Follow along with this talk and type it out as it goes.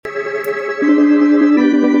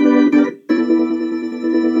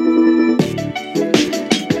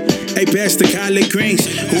best of collard greens.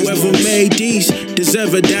 Whoever made these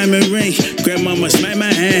deserve a diamond ring. Grandmama smack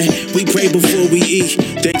my hand, we pray before we eat.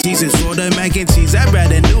 Thank Jesus for the mac and cheese. I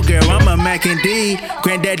brought a new girl, I'm a Mac and D.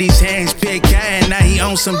 Granddaddy's hands pick cat, now he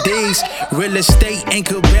owns some D's. Real estate ain't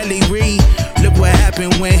could barely read. Look what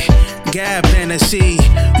happened when God planted a seed.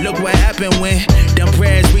 Look what happened when them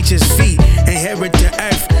prayers reach his feet. Inherit the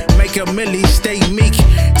earth, make a milli, stay meek.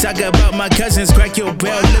 Talk about my cousins, crack your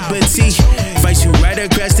bell, liberty. Fight you right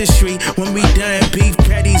across the street. When we done, beef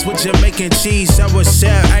patties with Jamaican cheese. Sour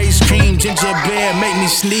sell ice cream, ginger beer, make me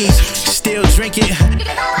sneeze. Still drinking,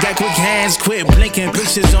 got quick hands, quit blinking.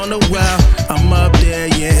 Pictures on the wall, I'm up there,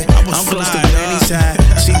 yeah. I'm close to Granny's side.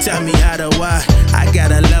 She taught me how to walk. I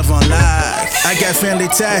got a love on live. I got family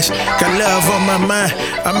ties, got love on my mind.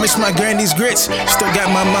 I miss my granny's grits, still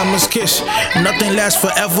got my mama's kiss. Nothing lasts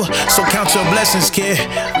forever, so count your blessings, kid.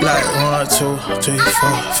 Like 1, 2, 3, 4,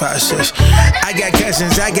 5, 6. I got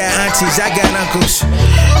cousins, I got aunties, I got uncles.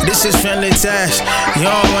 This is family ties, you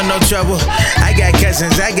don't want no trouble. I got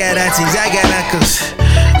cousins, I got aunties, I got uncles.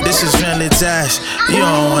 This is family ties, you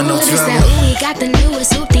don't want no trouble. This that ooey, got the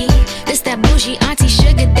newest hoopty. This that bougie auntie,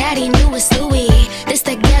 sugar daddy, newest Louis. This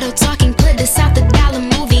that ghetto talking, put this out the dollar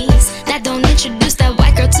movies. That don't introduce that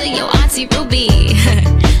white girl to your auntie Ruby.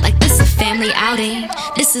 Like this a family outing.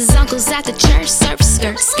 This is uncles at the church, surf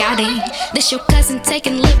skirt scouting. This your cousin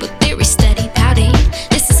taking liberal theory study pouting.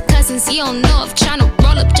 This is cousins you don't know of, trying to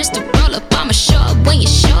roll up just to roll up. I'ma show up when you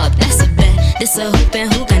show up, that's a bet. This a hoop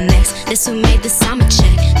and who got next. This who made this, I'ma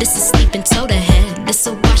check. This is sleeping toe to head. This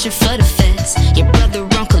a washing for the feds. Your brother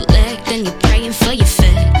on collect, then you praying for your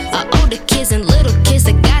fed. Older kids and little kids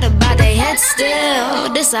that got about their head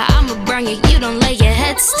still. This a I'ma burn you, you don't lay your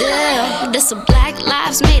head still. This a black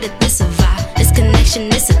lives made it, this a vibe. This connection,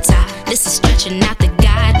 this a tie. This is stretching out the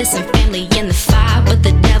guide. This some family in the fire, but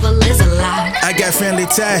the devil is alive. I got family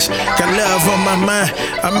ties, got love on my mind.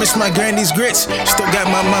 I miss my granny's grits, still got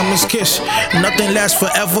my mama's kiss. Nothing lasts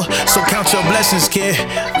forever, so count your blessings, kid.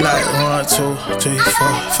 Like 1, 2, 3, 4,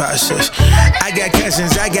 5, 6. I got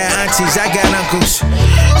cousins, I got aunties, I got uncles.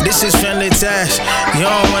 This is family ties, you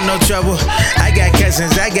don't want no trouble. I got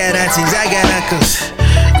cousins, I got aunties, I got uncles.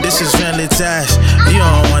 This is family ties, you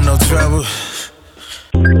don't want no trouble.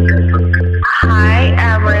 Hi,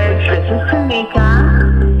 Average. This is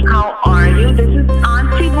Tamika. How are you? This is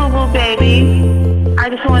Auntie Boo Boo Baby. I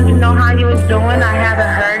just wanted to know how you was doing. I haven't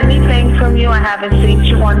heard anything from you. I haven't seen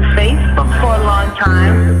you on Facebook for a long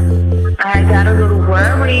time. I got a little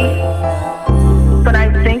worried, but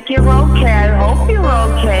I think you're okay. I hope you're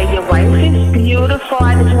okay. Your wife is beautiful.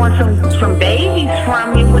 I just want some babies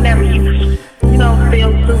from you whenever you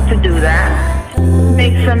feel suit to do that.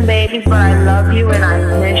 Make some babies, but I love you and I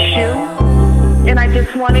miss you. And I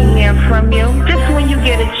just want to hear from you. Just when you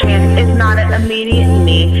get a chance, it's not an immediate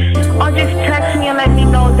need. Or just text me and let me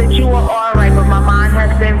know that you are alright. But my mind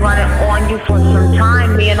has been running on you for some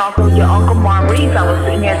time. Me and your Uncle Maurice, I was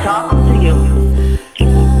sitting here talking to you.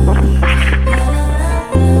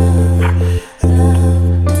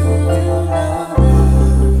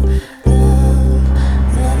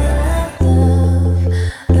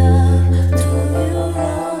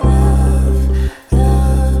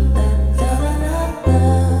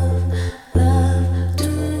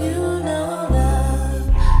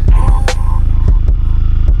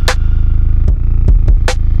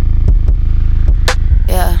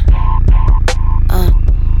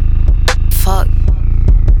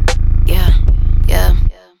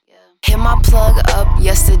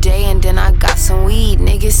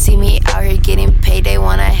 See me out here getting paid, they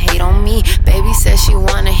wanna hate on me. Baby said she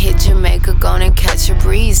wanna hit Jamaica, gonna catch a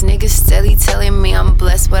breeze. Niggas steady telling me I'm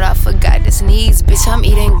blessed, but I forgot his needs. Bitch, I'm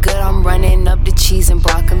eating good, I'm running up the cheese and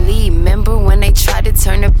broccoli. Remember when they tried to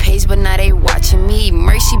turn the page, but now they watching me.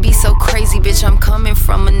 Mercy be so crazy, bitch, I'm coming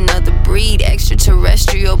from another breed.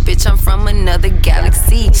 Extraterrestrial, bitch, I'm from another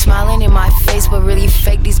galaxy. Smiling in my face, but really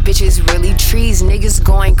fake, these bitches really trees. Niggas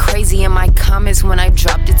going crazy in my comments when I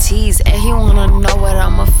drop the tease. And he wanna know what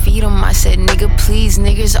I'ma feed him. I said, nigga, please.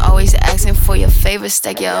 Niggas always asking for your favor,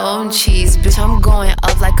 stack your own cheese. Bitch, I'm going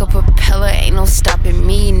up like a propeller, ain't no stopping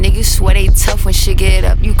me. Niggas swear they tough when shit get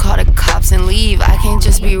up, you call the cops and leave. I can't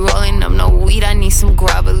just be rolling up no weed, I need some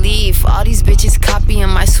grabber leaf. All these bitches copying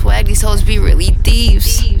my swag, these hoes be really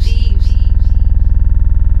thieves.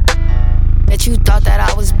 Bet you thought that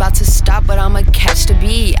I was about to stop, but I'ma catch the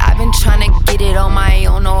beat. I've been trying to get it on my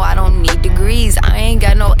own, no, I don't need degrees. I ain't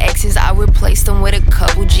got no exes, I replaced them with a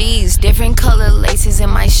couple G's. Different color laces in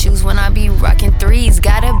my shoes when I be rocking threes.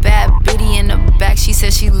 Got a bad bitty in the back, she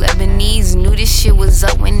said she Lebanese. Knew this shit was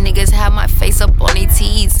up when niggas had my face up on their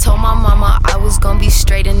tees. Told my mama I was gonna be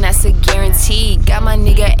straight and that's it's a guarantee. Got my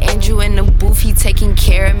nigga Andrew in the booth, he taking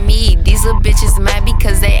care of me. These little bitches mad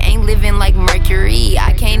because they ain't living like Mercury.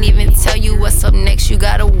 I can't even tell you what's up next, you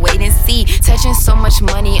gotta wait and see. Touching so much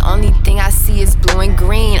money, only thing I see is blue and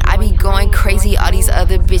green. I be going crazy, all these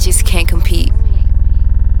other bitches can't compete.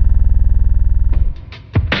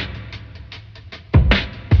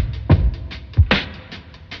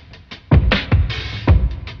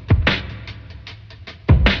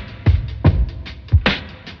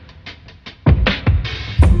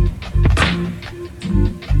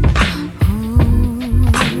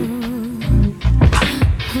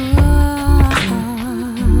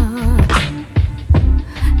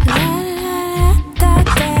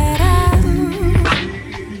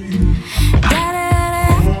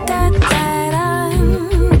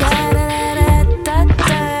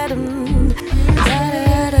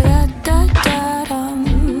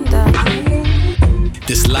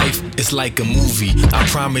 Like a movie, I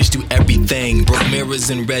promised you everything. Broke mirrors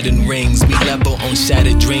and red and rings. We level on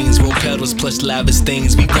shattered dreams. Roll pedals plus lavish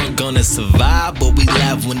things. We weren't gonna survive, but we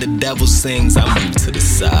laugh when the devil sings. I moved to the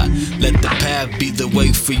side. Let the path be the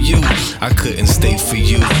way for you. I couldn't stay for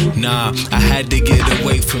you. Nah, I had to get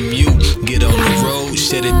away from you. Get on the road,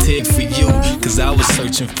 shed a tear for you. Cause I was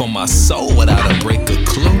searching for my soul without a break of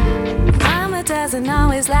clue. Mama doesn't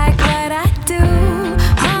always like what I do.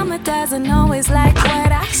 Mama doesn't always like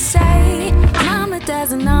what I say. Mama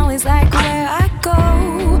doesn't always like where I go.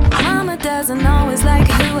 Mama doesn't always like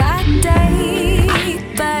who I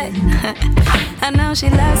date. But I know she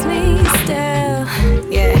loves me still.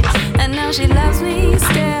 Yeah, I know she loves me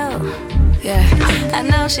still. Yeah, I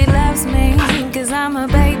know she loves me cause I'm a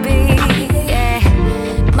baby. Yeah,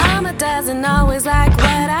 Mama doesn't always like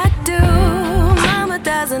what I do. Mama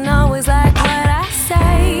doesn't always like what I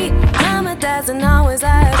say. Mama doesn't always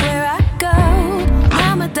like where I go.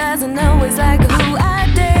 Mama doesn't always like who I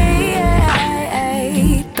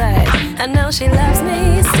date. But I know she loves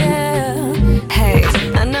me still. Hey,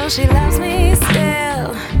 I know she loves me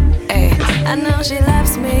still. Hey, I know she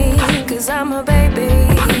loves me cause I'm her baby.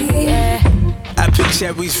 Yeah. I pick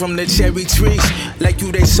cherries from the cherry trees. Like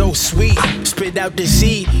you, they so sweet. Spit out the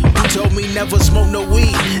seed. You told me never smoke no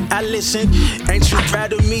weed. I listened. Ain't you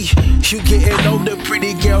proud of me? You getting older,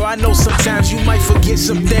 pretty girl. I know sometimes you might forget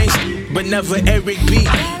some things, but never Eric B.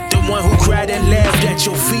 The one who cried and laughed at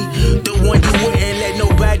your feet. The one you wouldn't let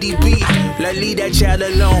nobody beat. Like leave that child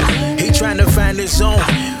alone. He tryna find his own.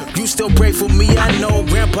 You still pray for me, I know.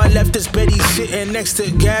 Grandpa left us Betty sitting next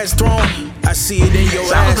to God's throne. I see it in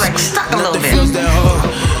your eyes. Like stuck a little bit. Feels that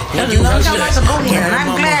hard. When you love your life to go here, and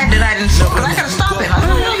I'm glad that I didn't stop. Cause I gotta stop it. I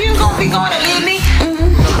don't know you gonna be going to leave me.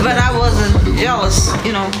 But I wasn't jealous,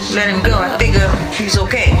 let him go. I figured he's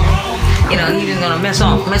okay. He was gonna mess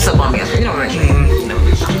up on me. You know what I mean?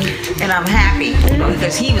 And I'm happy,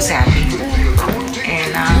 because he was happy.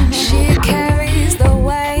 And she carries the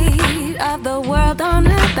weight of the world on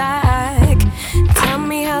her back. Tell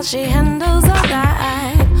me how she handles all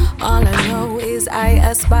that. All I know is I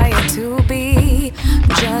aspire to be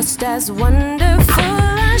just as wonderful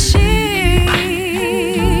as she.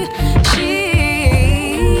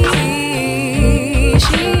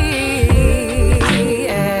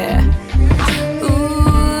 Yeah.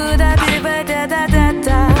 Ooh, da da da da da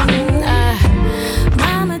da.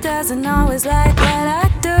 Mama doesn't always like what I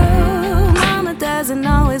do. Mama doesn't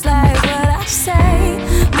always like what I say.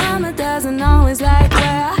 Mama doesn't always like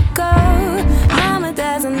where I go. Mama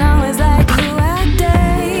doesn't always like who I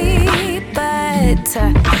date. But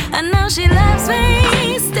I know she loves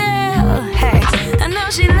me still. Hey, I know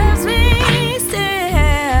she loves me still.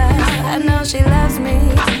 I know she loves me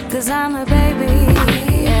cause I'm a baby.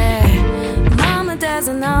 Yeah. Mama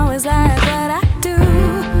doesn't always like what I do.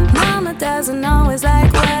 Mama doesn't always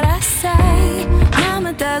like what I say.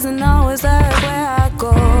 Mama doesn't always like where I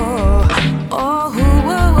go. Oh, who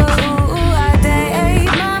I date.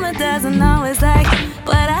 Mama doesn't always like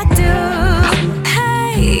what I do.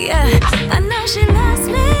 Hey, I know she loves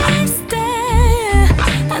me still.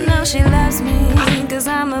 I know she loves me cause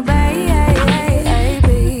I'm a baby.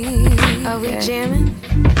 Are we jamming?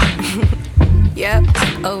 Yep,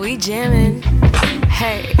 are we jamming?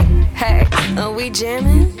 Hey, are we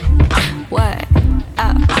jamming? What?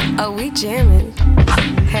 Are we jamming?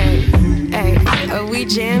 Hey, are we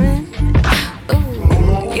jamming?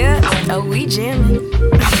 Ooh, yeah, are we jamming?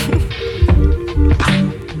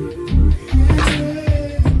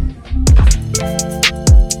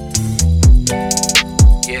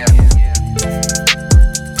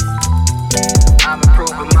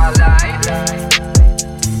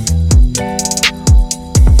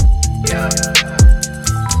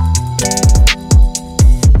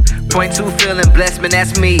 22 feeling blessed, man,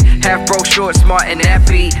 that's me. Half broke, short, smart, and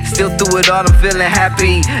happy. Still through it all, I'm feeling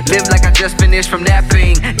happy. Live like I just finished from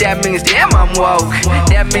napping. That means damn, I'm woke.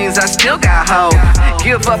 That means I still got hope.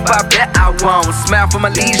 Give up, I bet I won't. Smile for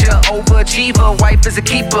my leisure, overachiever. Wife is a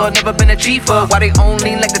keeper, never been a chiefer. Why they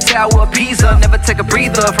only like the Tower of Pisa? Never take a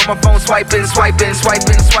breather from my phone, swiping, swiping,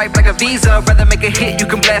 swiping, swipe like a Visa. Rather make a hit, you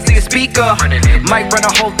can blast to your speaker. Might run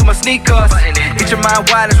a hole through my sneakers. Get your mind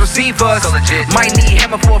wide as receivers. Might need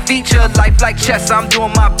hammer for a feature. Life like chess, I'm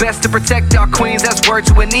doing my best to protect our queens. That's word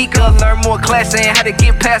to Anika. Learn more class and how to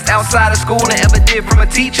get past outside of school than ever did from a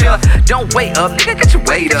teacher. Don't wait up, nigga, get your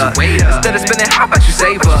weight up. Instead of spending, how about you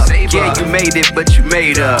save up? Yeah, you made it, but you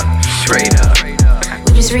made up. Straight up.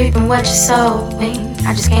 We just reaping what you sowing.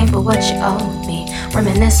 I just came for what you owe me.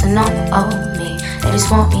 Reminiscing on the old me. They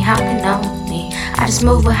just want me, how they know me. I just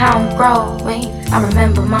move with how I'm growing. I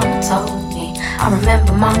remember mama told me. I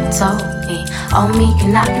remember mama told me. All me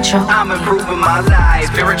cannot control me. I'm improving my life.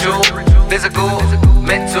 Spiritual, physical,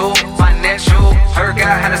 mental, financial. Heard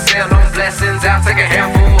God how to sell on blessings. I'll take a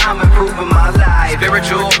handful. I'm improving my life.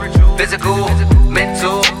 Spiritual, physical,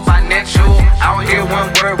 mental, financial. I don't hear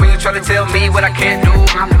one word when you try to tell me what I can't do.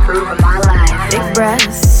 I'm improving my life. Big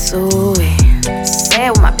breasts, ooh, say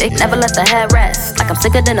it with my big, never let the head rest. Like I'm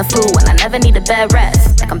sicker than a flu and I never need a bed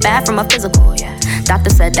rest. Like I'm bad from a physical, yeah. Doctor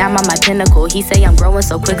said I'm on my pinnacle. He say I'm growing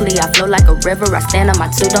so quickly, I flow like a river. I stand on my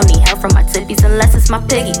two, don't need help from my tippies unless it's my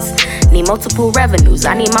piggies. Need multiple revenues,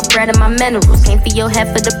 I need my bread and my minerals. Came for your head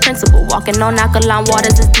for the principle. Walking on alkaline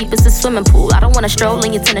waters as deep as a swimming pool. I don't wanna stroll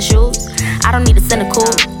in your tennis shoes, I don't need a cynical.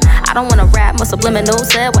 I don't wanna rap, more subliminal.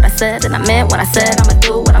 Said what I said and I meant what I said. I'ma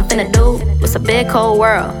do what I'm finna do. It's a big cold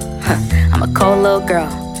world, I'm a cold little girl,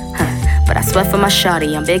 but I sweat for my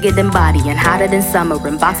shawty. I'm bigger than body and hotter than summer.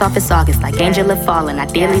 In box office August, like angel have fallen. I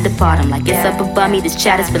dearly depart, I'm like it's up above me. This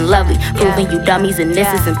chat has been lovely, proving you dummies. And this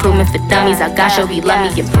is improvement for dummies. I got you, be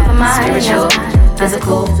love me. Improving my spiritual,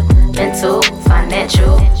 physical, mental,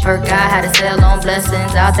 financial. Heard God how to sell on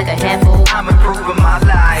blessings. I'll take a handful. I'm improving my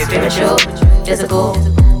life. Spiritual, physical,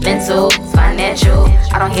 mental, financial.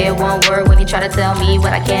 I don't hear one word when you try to tell me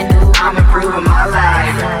what I can't do. I'm improving my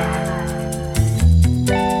life.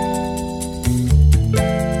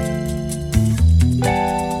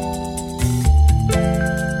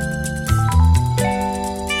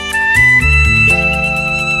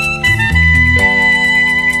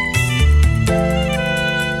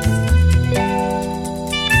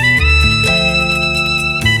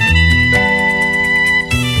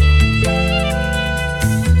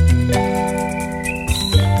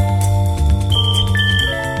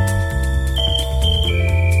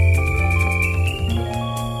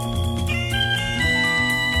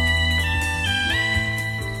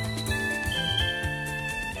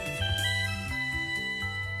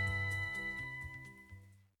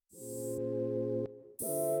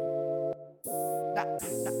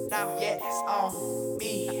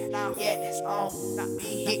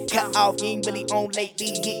 Off, you ain't really on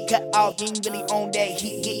lately. Get cut off, you ain't really on that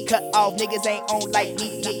heat. Get cut off, niggas ain't on like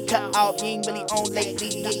me. Get cut off, you ain't really on lately.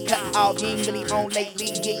 Get cut off, you ain't really on lately.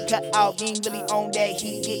 Get cut off, you ain't really on that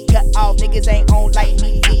heat. Get cut off, niggas ain't on like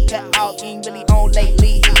me. Get cut off, you ain't really on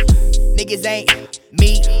lately. Niggas ain't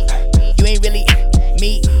me. You ain't really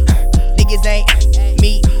me. Niggas ain't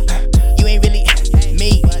me. You ain't really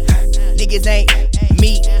me. Niggas ain't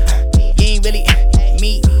me. You ain't really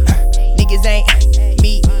me. Niggas ain't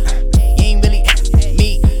me.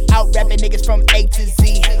 Rapping niggas from A to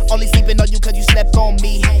Z. Only sleeping on you cause you slept on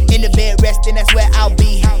me. In the bed resting, that's where I'll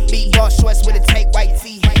be. Big ball shorts with a tank white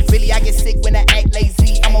tee. Really, I get sick when I act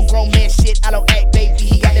lazy. I'm on grown man shit, I don't act baby.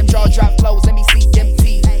 He got them jaw drop flows, let me see them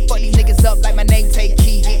teeth. Fuck these niggas up like my name take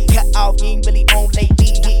key. Get cut off, you ain't really on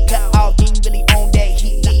lately. Get cut off, you ain't really on that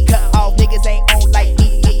heat. Get cut off, niggas ain't on like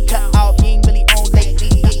me. Get cut off, you ain't really on lately.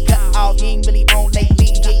 Get cut off, you ain't really on lately.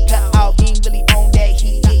 Get cut off, you ain't really on that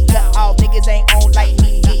heat. Get cut off, niggas ain't on like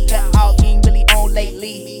me. Cut off, you ain't really on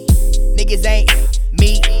lately. Niggas ain't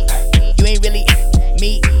me. You ain't really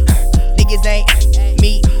me. Niggas ain't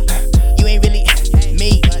me. You ain't really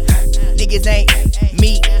me. Niggas ain't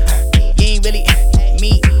me. You ain't really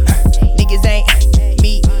me. Niggas ain't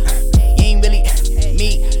me. You ain't really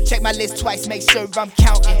me. Check my list twice, make sure I'm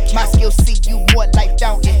counting. My skills see you more like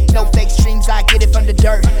fountain. No fake streams, I get it from the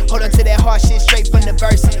dirt. Hold on to that hard shit straight from the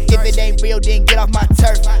verse. If it ain't real, then get off my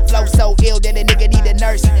turf. Flow so ill that a nigga need a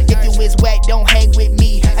nurse. If you is whack, don't hang with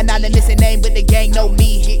me. Anonymous and name, but the gang know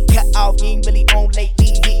me. Get cut off, you ain't really on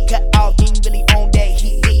lately. Get cut off, you ain't really on that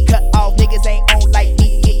heat. Get cut off, niggas ain't on like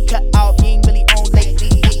me. Get cut off, you ain't really on lately.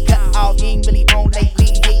 Get cut off, you ain't really on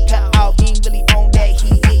lately. Get cut off, you ain't really on that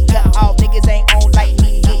heat. Get cut off, niggas ain't on like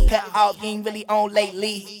me. Get cut off, you ain't really on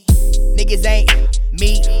lately. Niggas ain't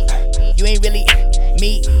me. You ain't really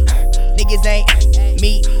me. Niggas ain't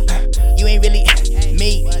me. You ain't really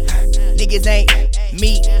me. Niggas ain't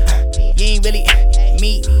me. You ain't really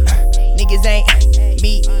me. Niggas ain't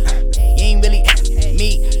me. You ain't really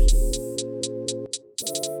me.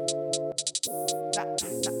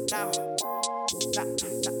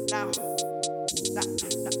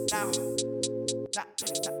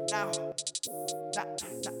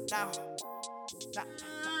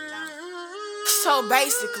 So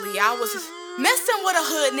basically, I was messing with a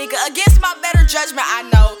hood nigga against my better judgment, I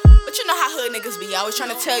know. But you know how hood niggas be, always trying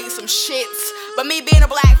to tell you some shits. But me being a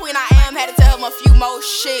black queen I am, had to tell him a few more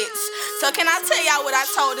shits. So can I tell y'all what I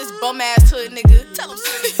told this bum ass hood nigga? Tell him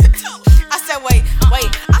something. I said, wait.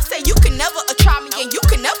 I said, you can never try me and you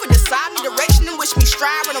can never decide me direction in which me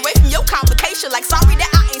strive. Run away from your complication, like sorry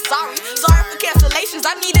that I ain't sorry. Sorry for cancellations,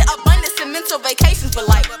 I needed abundance and mental vacations.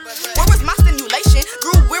 But like, where was my stimulation?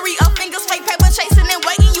 Grew weary of fingers, fake paper chasing and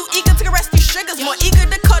waiting. You eager to rest these triggers, more eager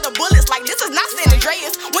to cut the bullets. Like this is not San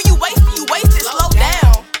Andreas. When you waste it, slow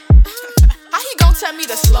down. How he gon' tell me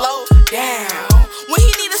to slow down when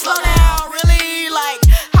he need to slow down? Really? Like,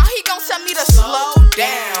 how he gon' tell me to slow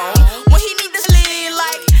down when he need to lead?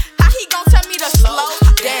 Like, how he gon' tell me to slow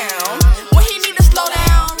down when he need to slow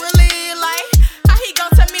down? Really? Like, how he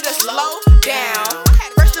gon' tell me to slow down?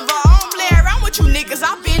 First of all, I don't play around with you niggas.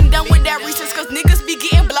 I've been done with that Reese's, cause niggas be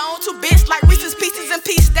getting blown to bits like Reese's Pieces and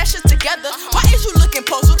piece that shit together. Why is you looking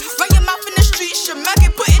puzzled? Run your mouth in the streets, your mouth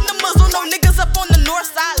get put in the muzzle. No niggas up on the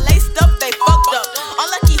north side laced up, they fucked up.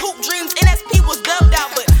 Unlucky hoop dreams, NSP was dubbed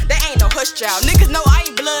out, but they ain't no hush child. Niggas know I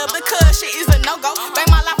ain't blood because shit is a no-go. Bang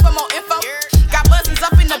my life for more info. Got buzzins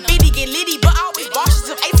up in the bitty, get litty, but always bosses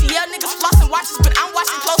of ATL niggas flossing watches, but I'm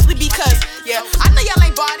watching closely because, yeah, I know y'all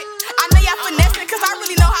ain't bought it. I know y'all finessing cause I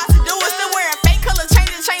really know how to do it. Still wearing fake color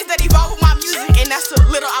chains that evolve with my music, and that's a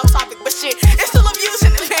little off topic, but shit, it's still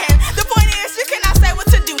amusing, man. The point is, you cannot say what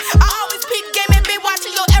to do. I always peep game and been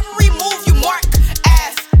watching your every move, you mark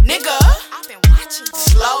ass nigga. I've been watching.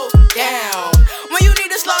 Slow down when you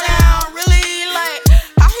need to slow down. Really? Like,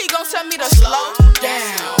 how he gon' tell me to slow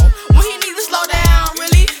down when he need to slow down?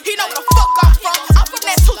 Really? He know where the fuck I'm from. I'm from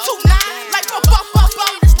that 229, like bum.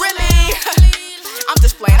 Really? I'm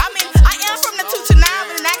just playing. I mean, I am from the 229,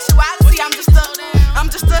 but in actuality, I'm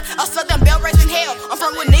just a southern bell raising hell. I'm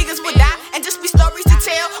from where niggas would die and just be stories to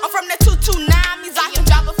tell. I'm from the 229, means I can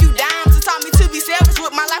drop a few dimes. It taught me to be selfish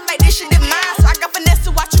with my life, like this shit is mine. So I got finesse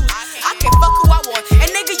to watch you. I can fuck who I want. And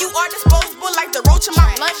nigga, you are disposable like the roach in my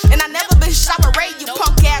blunt. And I never been shot a ray, you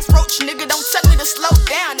punk ass roach. Nigga, don't tell me to slow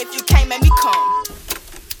down if you can't make me come.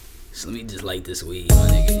 So let me just light this weed, my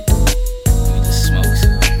nigga. Let me just smoke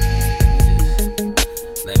some.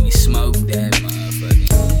 Let me smoke that motherfucking.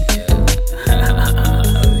 Yeah.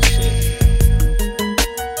 Oh shit.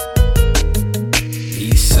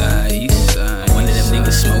 East side. One of them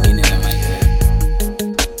niggas smoking in the mic.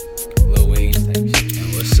 Lil Wayne type shit. And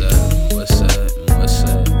what's up?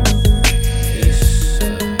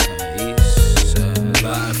 East side.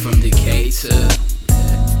 Live from Decatur.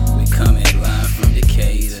 Yeah. We coming live from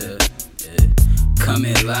Decatur. Yeah.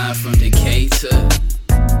 Coming live from Decatur.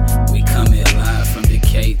 We coming live from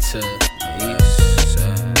Decatur.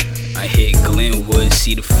 I hit Glenwood,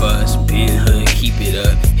 see the fuzz. Ben Hood, keep it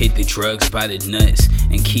up. Hit the drugs by the nuts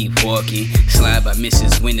and keep walking. Slide by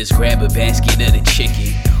Mrs. Winters, grab a basket of the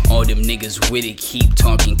chicken. All them niggas with it, keep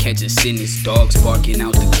talking, catch a sentence. Dogs barking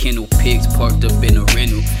out the kennel, pigs parked up in a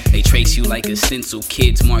rental. They trace you like a stencil,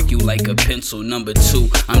 kids mark you like a pencil. Number 2,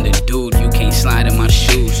 I'm the dude, you can't slide in my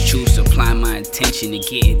shoes. Choose to apply my attention to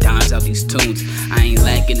getting dimes out these tunes. I ain't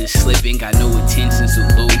lacking in slipping, got no intentions to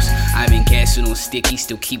lose. I've been gassing on sticky,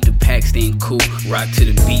 still keep the pack staying cool. Rock to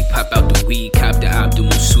the beat, pop out the weed, cop the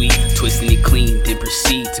optimal sweet. Twisting it clean, then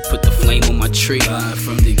proceed to put the flame on my tree. Live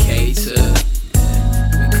from Decatur.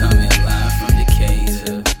 Coming live from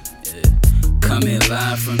Decatur. Yeah. Coming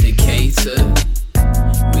live from Decatur.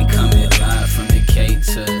 We coming live from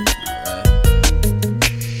Decatur. Alright.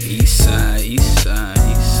 East side.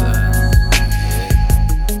 Yeah.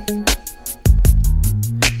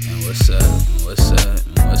 And what's up?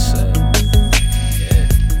 Yeah.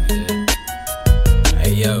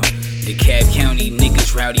 Hey yo, DeKalb County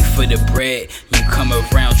niggas rowdy for the bread. You come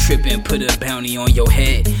around tripping, put a bounty on your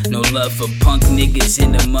head. No love for punk niggas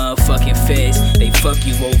in the motherfucking feds. They fuck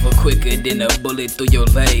you over quicker than a bullet through your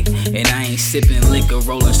leg. And I ain't sipping liquor,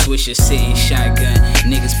 rolling swishers, sitting shotgun.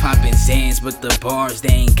 Niggas popping Zans, but the bars, they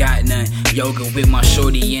ain't got none. Yoga with my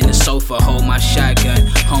shorty in the sofa, hold my shotgun.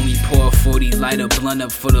 Homie pour a 40, light a blunt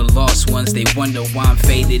up for the lost ones. They wonder why I'm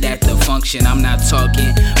faded at the function. I'm not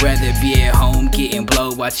talking, rather be at home getting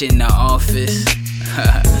blow, watching The Office.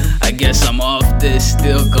 I guess I'm off this,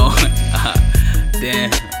 still going. Damn,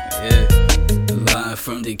 yeah. Live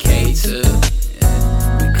from Decatur.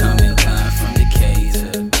 Yeah. We coming live from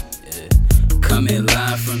Decatur. Yeah. Coming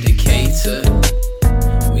live from Decatur.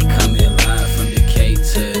 We coming live from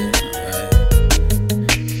Decatur.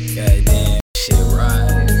 Goddamn, shit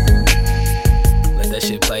right. Let that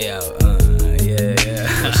shit play out. Yeah.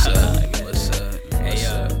 What's up? What's up? Hey,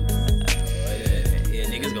 yeah,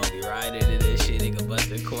 niggas gonna be riding to this shit. Nigga bust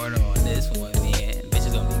the corner on this one, man.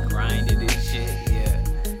 Bitches gonna be grinding this shit. Yeah.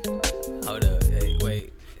 Hold up. Hey,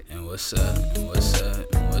 wait. And what's up? What's up?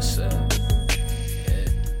 What's up? Yeah.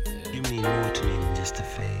 You mean more to me than just a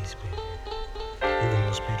phase, baby. You're the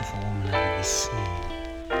most beautiful woman I've ever seen.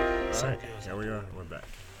 Alright, here we are. We're back.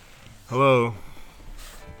 Hello.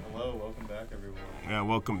 Hello, welcome back, everyone. Yeah,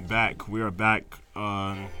 welcome back. We are back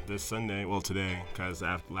on this Sunday. Well, today, because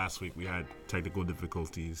last week we had technical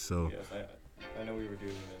difficulties. So. Yes, I know we were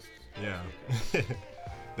doing this. Yeah.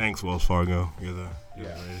 Thanks, Wells Fargo. You're the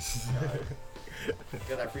greatest.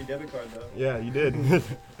 Got that free debit card though. Yeah, you did.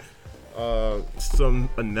 Some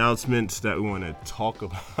announcements that we want to talk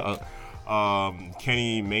about.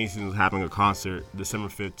 Kenny Mason's having a concert December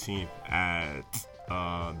 15th at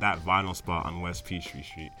that vinyl spot on West Peachtree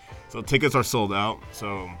Street. So tickets are sold out.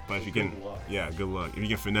 So, but if you can, good luck. If you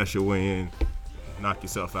can finesse your way in, knock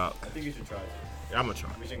yourself out. I think you should try it. Yeah, I'm gonna try.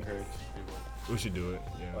 We should encourage people. We should do it.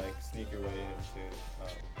 Yeah. Like sneak your way into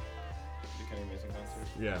the Kenny Mason concert.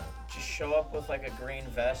 Yeah. Just show up with like a green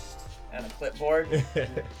vest and a clipboard,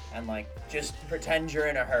 and like just pretend you're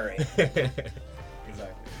in a hurry. Exactly.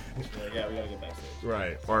 Yeah, we gotta get backstage.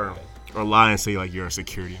 Right. Or lie and say like you're a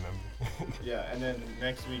security member. Yeah, and then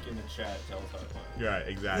next week in the chat, tell us how it went. Right,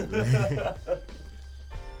 exactly. It'll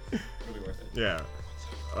be worth it. Yeah.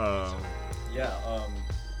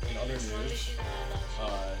 In other news,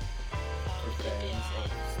 for fans of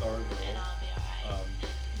Stargirl,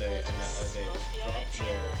 they dropped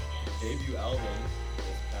their debut album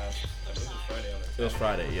this past, I believe it was Friday on their It was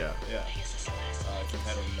Friday, yeah. Yeah. It's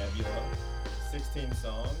entitled Nebula. 16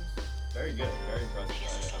 songs. Very good. Very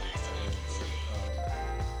impressive. I really enjoyed it.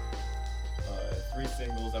 3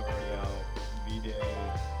 singles that were already out. V-Day,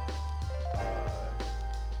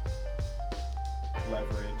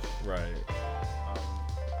 Leverage. Right.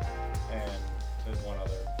 And there's one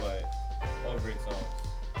other, but all great songs.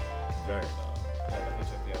 Very. Definitely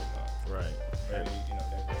check the album out. Right. Very,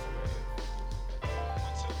 diverse array.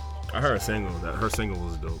 I heard a single. Her single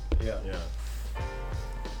was dope. Yeah. Yeah.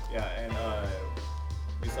 Yeah, and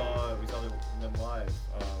we saw them live.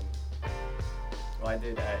 Well, I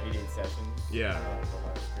did at 88 Sessions. Yeah. The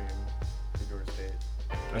live stream for Georgia State.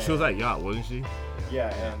 And she was at Yacht, wasn't she?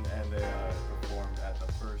 Yeah, and they performed at the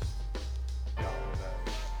first Yacht event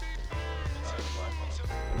in Black Hawk.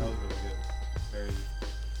 And that was really good. Very,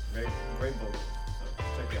 very great vocals. So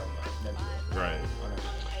check the album out. Nebula. Right. On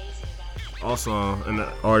everything. Also, an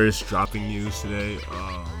artist dropping news today.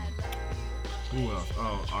 Who else?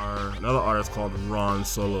 Another artist called Ron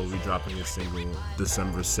Solo will be dropping his single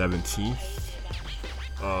December 17th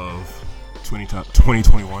of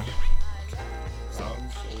 2021. So,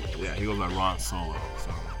 yeah, he goes by Ron Solo.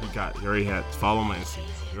 So he already had, follow my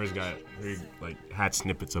Instagram. He already had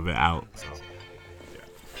snippets of it out. So yeah,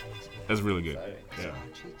 that's really good. Yeah.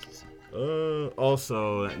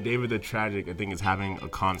 Also, David the Tragic, I think, is having a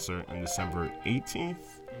concert on December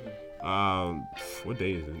 18th. What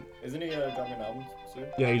day is it? Isn't he dropping an album soon?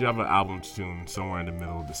 Yeah, he's dropping an album soon, somewhere in the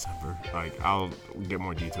middle of December. Like, I'll get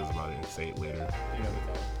more details about it and say it later. You know the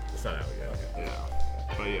time? It's not out yet. Okay. Yeah.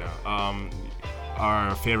 But yeah,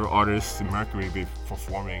 our favorite artist, Mercury, will be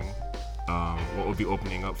performing. What will be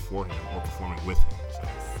opening up for him or performing with him. So,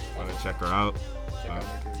 want to check her out?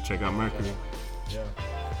 Check out Mercury. Yeah.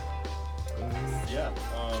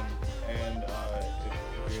 And if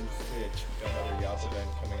you're interested, we've got another Yacht event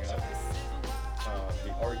coming up.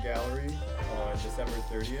 The Art Gallery on December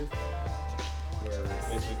 30th. We're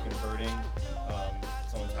basically converting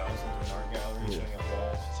someone's house into an art gallery, putting up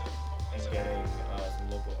walls, and getting some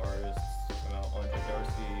local artists to come out. Andre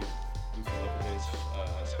Darcy, Lucy Lipovich,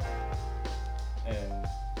 and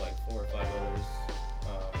like 4 or 5 others.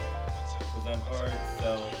 Present art,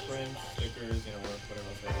 sell prints, stickers, whatever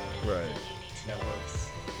else they want. Right. Networks,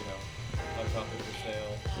 hot topic for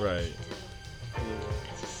sale. Right.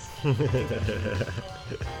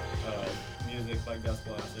 Music by Gus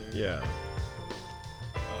Glasser. Yeah.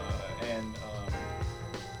 And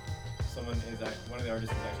one of the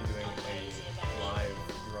artists is actually doing a live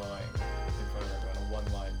drawing in front of everyone, a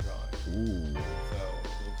 1-line drawing. Ooh. So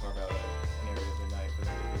we'll carve out an area of the night for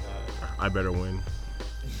them to do that. I better win.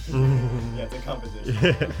 Yeah, it's a competition.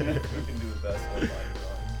 Who can do the best online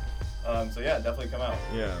drawing? So yeah, definitely come out.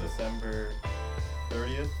 Yeah. December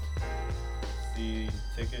 30th. See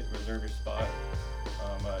ticket, reserve your spot.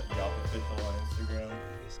 Yop Official on Instagram.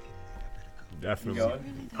 Definitely. You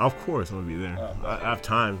going? Of course, I'm gonna be there. I have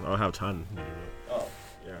time. I'll have time to do it. Oh.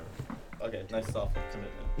 Yeah. Okay, nice soft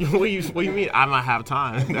commitment. what do you mean? I might have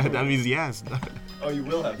time. that means yes. Oh, you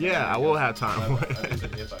will have time. Yeah, I will have time. I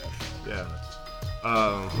said if I have time. Yeah.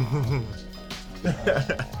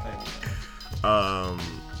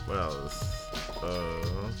 What else?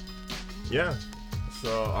 Yeah.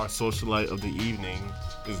 So our socialite of the evening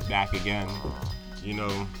is back again. You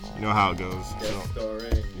know how it goes.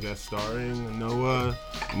 Guest starring Noah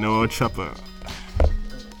Chuppa.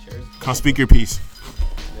 Cheers. Come speak your piece.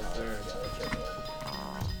 Yes, sir.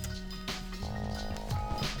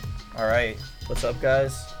 All right, what's up,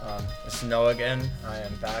 guys? It's Noah again. I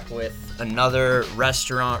am back with another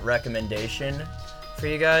restaurant recommendation for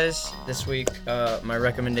you guys. This week, my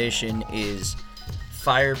recommendation is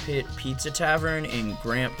Fire Pit Pizza Tavern in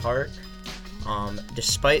Grant Park.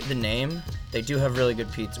 Despite the name, they do have really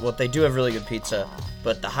good pizza. Well, they do have really good pizza,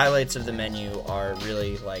 but the highlights of the menu are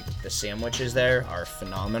really, like, the sandwiches there are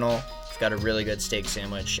phenomenal. It's got a really good steak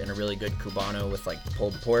sandwich and a really good Cubano with, like,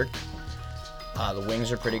 pulled pork. The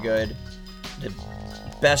wings are pretty good. The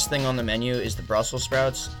best thing on the menu is the Brussels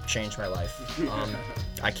sprouts. Changed my life.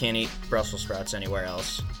 I can't eat Brussels sprouts anywhere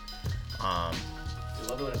else. You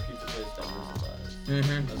love it when a pizza place diversifies.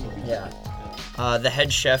 Mm-hmm. That's what we Yeah. do. The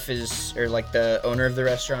head chef the owner of the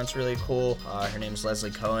restaurant's really cool. Her name's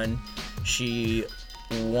Leslie Cohen. She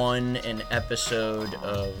won an episode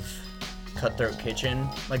of Cutthroat Kitchen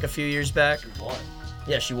like a few years back. She won.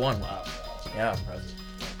 Yeah, she won. Wow. Yeah. Impressive.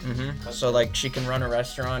 Mm-hmm. So like she can run a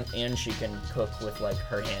restaurant and she can cook with like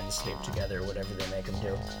her hands taped together, whatever they make them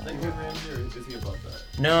do. Is that Hugh Ramsay or is he above that?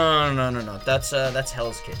 No. That's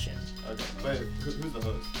Hell's Kitchen. Okay. Wait, who's the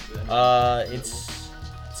host?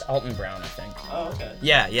 It's Alton Brown, I think. Oh, okay.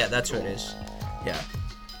 Yeah, that's who it is. Yeah.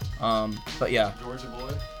 But yeah. Georgia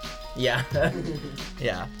boy. Yeah.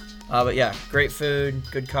 Yeah. But yeah, great food,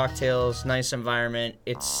 good cocktails, nice environment.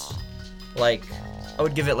 It's like, I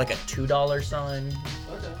would give it like a $2 sign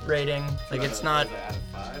rating. Like it's not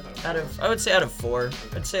out of 5? I would say out of 4. Okay.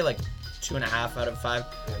 I'd say like 2.5 out of 5.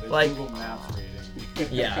 Yeah, like Google Maps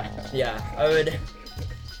rating. yeah. I would,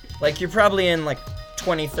 like, you're probably in like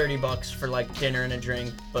 $20-$30 for like dinner and a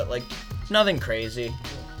drink, but like nothing crazy.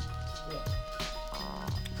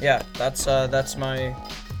 Yeah, that's my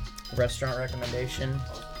restaurant recommendation.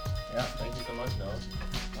 Yeah, thank you so much, Noah.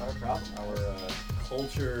 Not a problem. Our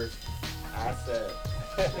culture asset,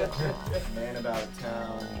 man about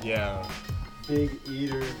town. Yeah. Big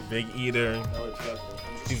eater. Noah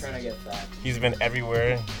I'm just trying to get fat. He's been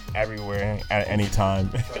everywhere, at any time.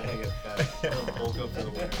 Trying to get fat. Bulk up for the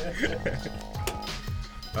winter.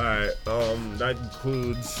 Alright, that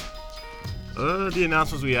includes the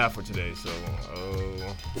announcements we have for today. So,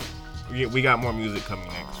 we got more music coming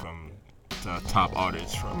next from top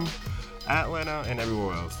artists from Atlanta and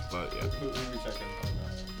everywhere else. But yeah. Who are we checking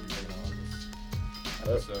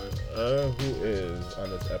on this episode? Who is on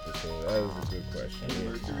this episode? That is a good question.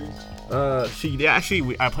 Mercury?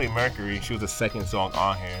 I played Mercury. She was the second song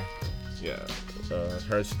on here. Yeah.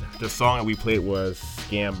 The song that we played was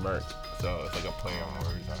Scam Merc. So it's like a play on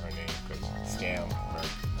words on her name. Scam Merc.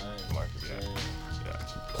 Nice. Mercury. Yeah.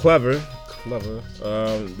 Clever.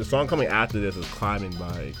 The song coming after this is Climbing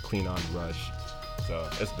by Clean on Rush. So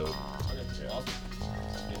it's dope. Okay, awesome.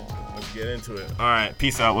 Let's get into it. All right,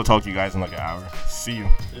 peace out. We'll talk to you guys in like an hour. See you.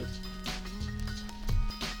 Yep.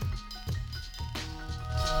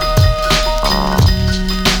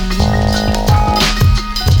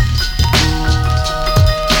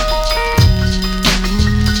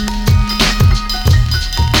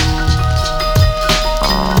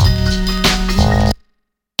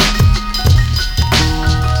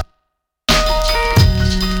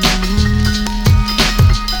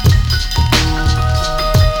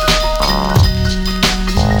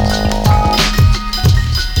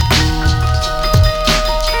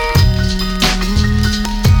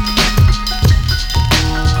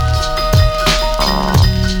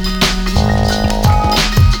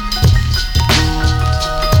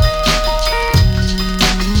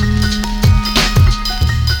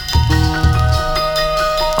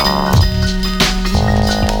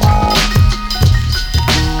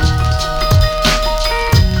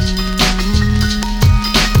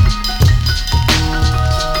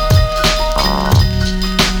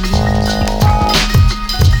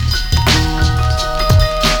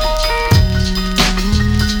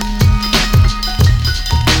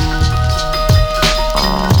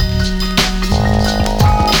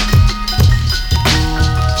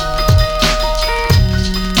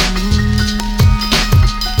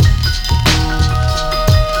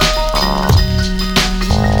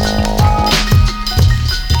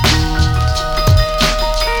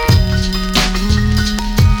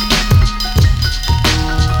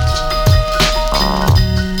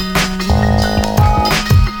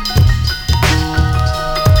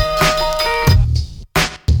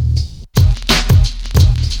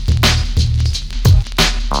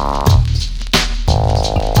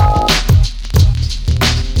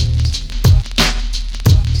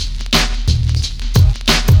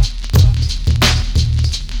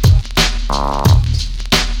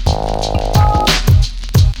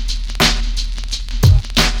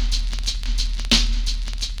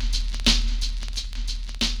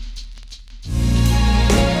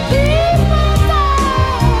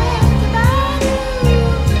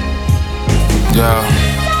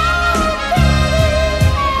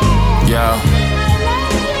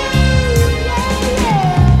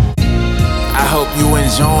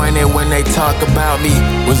 enjoying it when they talk about me.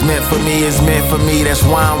 What's meant for me is meant for me, that's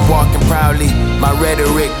why I'm walking proudly. My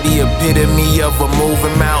rhetoric, the epitome of a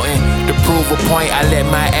moving mountain. To prove a point, I let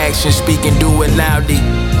my actions speak and do it loudly.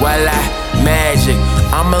 While magic,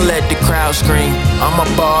 I'ma let the crowd scream. I'ma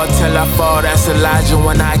ball till I fall, that's Elijah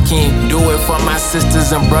when I came. Do it for my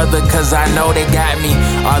sisters and brother, cause I know they got me.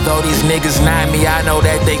 Although these niggas not me, I know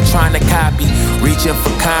that they tryna copy. Reaching for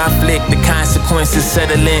conflict, the consequences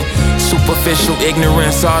settling. Superficial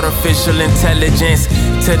ignorance, artificial intelligence.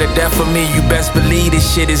 To the death of me, you best believe this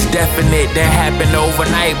shit is definite. That happened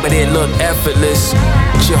overnight, but it looked effortless.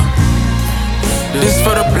 This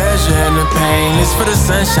for the pleasure and the pain. This for the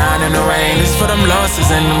sunshine and the rain. This for them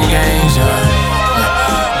losses and them gains,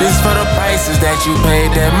 This for the prices that you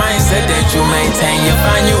paid. That mindset that you maintain. You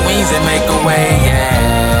find your wings and make a way,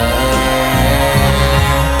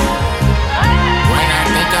 When I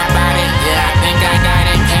think about it, I think I got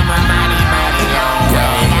it. Came a mighty, mighty long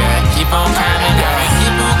way, Keep on climbing, gotta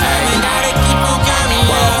keep on climbing, gotta keep on climbing,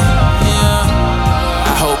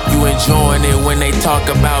 I hope you enjoying it when they talk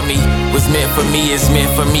about me. What's meant for me is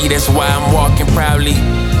meant for me, that's why I'm walking proudly.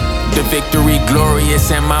 The victory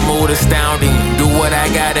glorious and my mood astounding. Do what I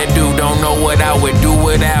gotta do, don't know what I would do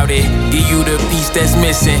without it. Give you the piece that's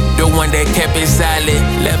missing, the one that kept it silent.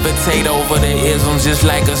 Levitate over the isms just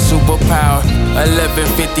like a superpower.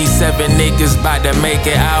 1157 niggas bout to make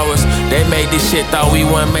it ours. They made this shit, thought we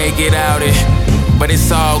wouldn't make it out it. But it's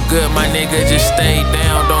all good, my nigga, just stay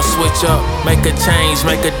down, don't switch up. Make a change,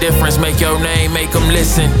 make a difference, make your name, make them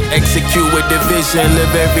listen. Execute with division,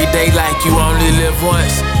 live every day like you only live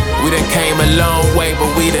once. We done came a long way,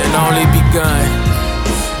 but we done only begun.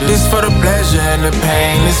 This for the pleasure and the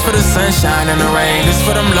pain. This for the sunshine and the rain. This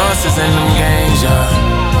for them losses and them gains,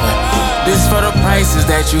 This for the prices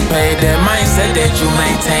that you paid. That mindset that you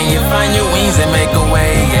maintain. You find your wings and make a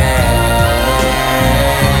way,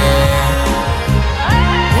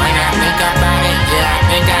 When I think about it, I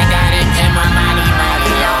think I got it. Came a mighty,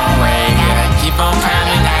 mighty long way. Gotta keep on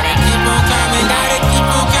climbing, gotta keep on climbing, gotta keep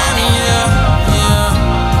on climbing,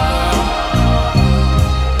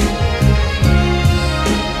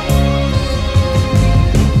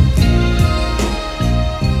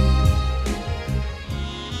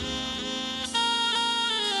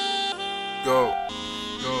 Go.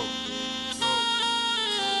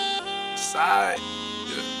 Side.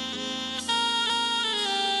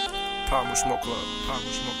 Palmer Smoke Club.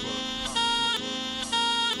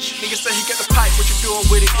 Nigga say he got the pipe, what you doing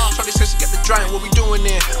with it? Shorty says she got the drink, what we doing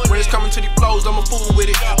then? When it's coming to these flows, I'm a fool with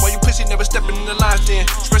it. Why you pussy never stepping in the lines then?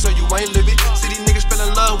 Express on you ain't live it. See these niggas fell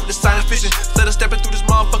in love with the science fiction. Instead of stepping through this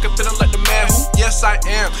motherfucker feeling like the man who? Yes, I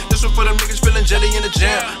am. This one for them niggas feeling jelly in the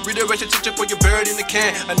jam. Redirect your attention for your bird in the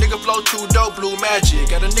can. A nigga flow too dope, blue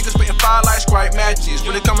magic. Got a nigga spitting fire like Sprite matches.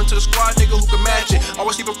 When it coming to the squad, nigga who can match it.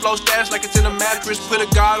 Always keep a flow stash like it's in a mattress. Put a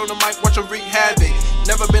guard on the mic, watch him wreak havoc.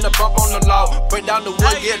 Never been a bump on the law. Break down the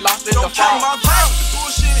wood, get lost in the fall. My vibe with the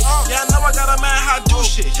bullshit. Yeah, I know I got a man how do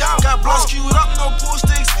shit. Got blunts queued up, no pool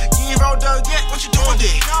sticks. You ain't rolled up yet, what you doing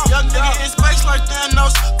there? Young nigga in space like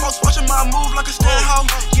Thanos. Folks watching my move like a stand hoe.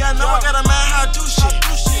 Yeah, I know I got a man how do shit.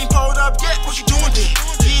 You ain't pulled up yet, what you doing there?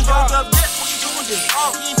 You ain't rolled up yet, what you doing there?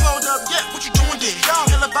 You ain't pulled up yet, what you doing there?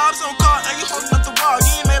 Hella vibes on car, and you holding up the wall.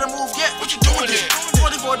 You ain't made a move yet, what you doing there?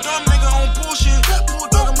 44 dumb nigga on bullshit.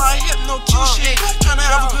 Bulldog in my hip, no cute shit. Tryna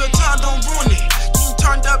have a good time, don't ruin it.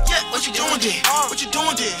 Turned up yet, what you doing there? What you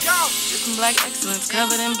doing there? Dripping black excellence,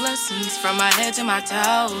 covered in blessings. From my head to my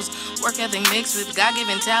toes. Work ethic mixed with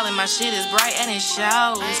God-given talent. My shit is bright and it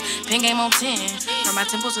shows. Pen game on 10. From my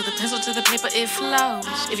temples to the pencil to the paper, it flows.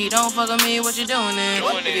 If you don't fuck with me, what you doing then?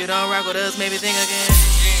 If you don't rock with us, maybe think again.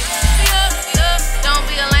 Don't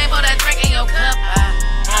be a lame for that drink in your cup.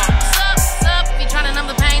 Sup, if you tryna numb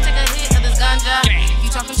the pain, take a hit of this ganja. You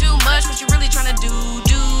talking too much, what you really tryna do?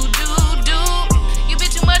 You bit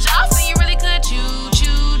too much off and you really could chew.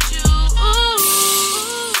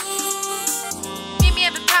 Meet me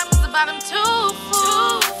at the top, cause the bottom too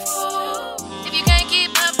full. If you can't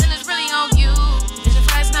keep up, then it's really on you. Vision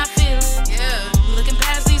flight's not feeling. Looking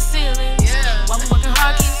past these ceilings. While we working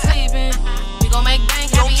hard, keep sleeping. We gon' make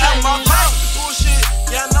bank, happy ending. Bullshit.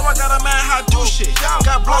 Yeah, I know I got a man how do shit.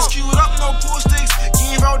 Got blunts queued up, no pool sticks.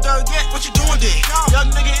 You ain't rolled up yet, what you doing there?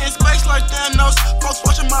 Young nigga in space like Thanos. Folks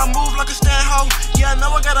watching my move like a stand hoe. Yeah, I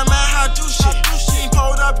know I got a man how do shit. You ain't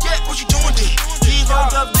pulled up yet, what you doing there? You ain't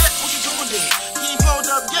rolled up yet, what you doing there? You ain't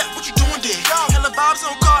pulled up yet, what you doing there? Hella vibes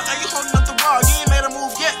on car, and you holding up the wall. You ain't made a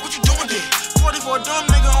move yet, what you doing there? 44 dumb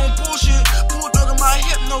nigga on bullshit. Bulldog in my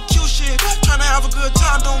hip, no cute shit. Tryna have a good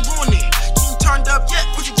time, don't ruin it. You ain't turned up yet,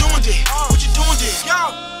 what you doing there? What you doing there? Yo!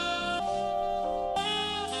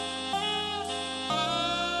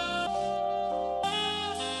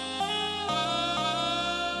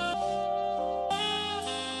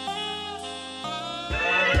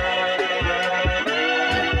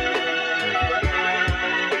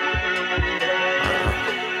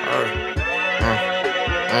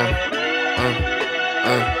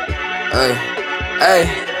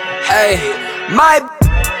 Hey, my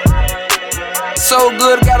so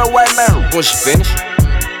good, got a white man. When she finish,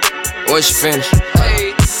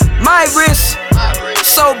 hey, my wrist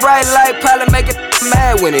so bright, light probably make it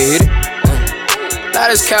mad when it hit it. Now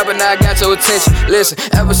this cabin, now I got your attention. Listen,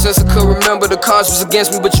 ever since I could remember, the cards was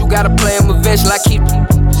against me, but you gotta play them eventually. I keep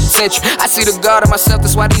century. I see the God of myself,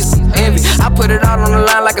 that's why these envy. I put it all on the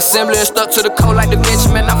line like assembly and stuck to the code like Da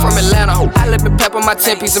Vinci. Man, I'm from Atlanta. I live in pep on my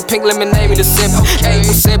 10 piece and pink lemonade me the simple. Ain't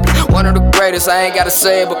me simply one of the greatest. I ain't gotta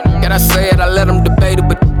say it, but can I say it? I let them debate it,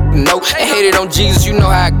 but no. They hated on Jesus, you know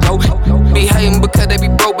how I go. Be hating because they be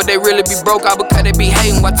broke, but they really be broke all because they be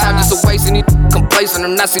hating. Why time just a waste and he complacent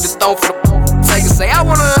and I see the throne for the take and say I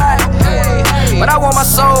wanna lie, hey, but I want my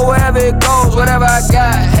soul wherever it goes, whatever I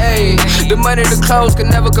got, hey. The money, the clothes can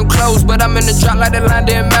never come close, but I'm in the drop like that line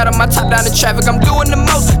didn't matter. My top down in traffic, I'm doing the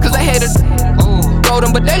most, cause they hate it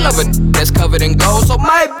golden, but they love it that's covered in gold. So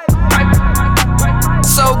my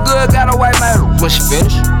so good, got a white man when she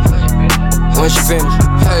finish,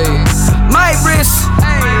 hey. My wrist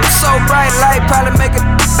so bright, light probably make it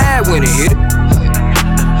mad when it hit it.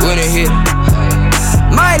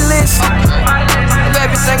 My list of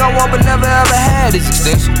everything I want but never ever had is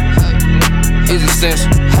extension.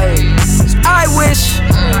 Hey, I wish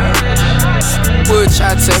would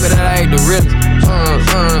try to tell me that I ain't the realest.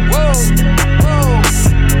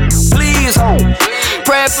 Please,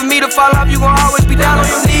 pray for me to fall off. You gon' always be down on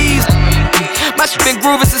your knees. My shit been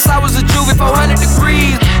grooving since I was a juvie, 400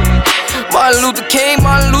 degrees. Martin Luther King. I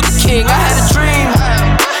had a dream.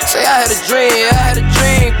 Say I had a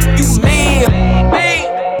dream. You mean?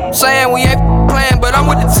 Saying we ain't playing, but I'm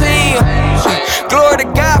with the team. Glory to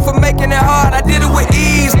God for making it hard. I did it with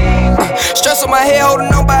ease. Stress on my head,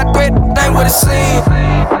 holding on by a thread. Ain't what it seemed.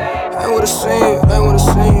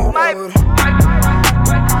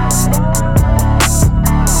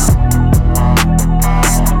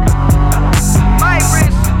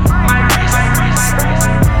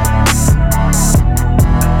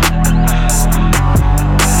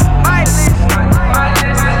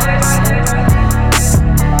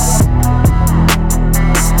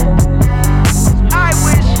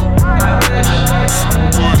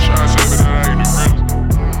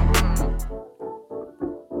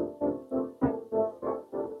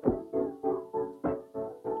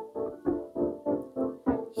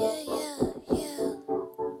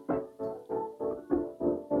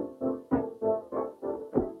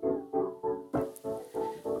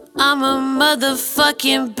 I'm a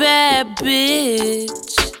motherfucking bad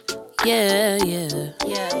bitch. Yeah.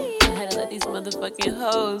 I had to let these motherfucking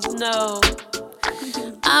hoes know.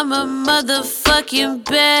 I'm a motherfucking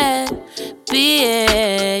bad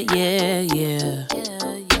bitch.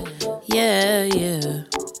 Yeah.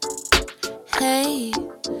 Hey,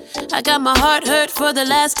 I got my heart hurt for the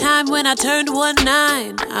last time when I turned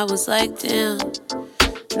 19. I was like, damn.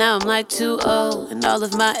 Now I'm like too old, and all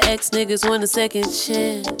of my ex niggas want a second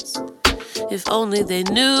chance. If only they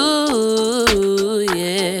knew,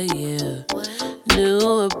 yeah,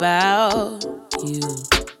 knew about you.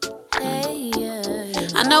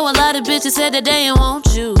 I know a lot of bitches said that they ain't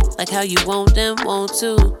want you, like how you want them, want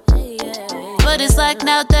to. But it's like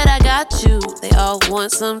now that I got you, they all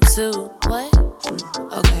want some too. What?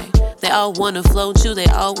 Okay. They all wanna float you, they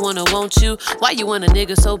all wanna want you. Why you want a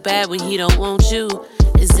nigga so bad when he don't want you?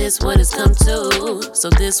 Is this what it's come to? So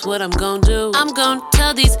this what I'm gon' do. I'm gon'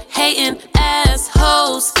 tell these hating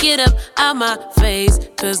assholes, get up out my face.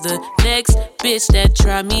 Cause the next bitch that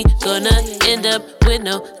try me gonna end up with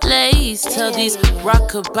no lace. Tell these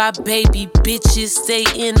rockabye baby bitches stay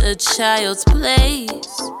in a child's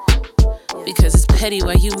place. Because it's petty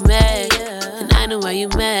why you mad, and I know why you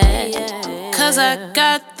mad. Cause I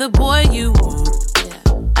got the boy you want.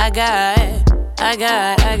 I got,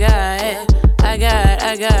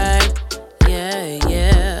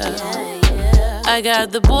 yeah. I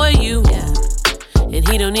got the boy you want, and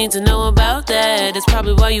he don't need to know about that. That's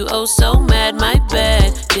probably why you oh so mad, my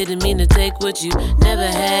bad. Didn't mean to take what you never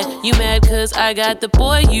had. You mad cause I got the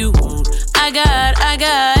boy you want. I got,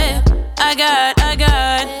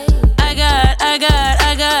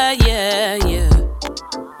 yeah.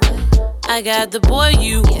 I got the boy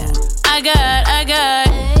you want. I got,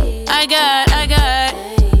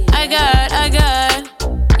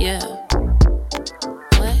 yeah.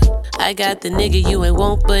 I got the nigga you ain't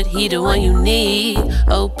want, but he the one you need.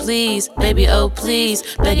 Oh please, baby, oh please.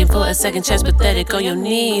 Begging for a second chance, pathetic on your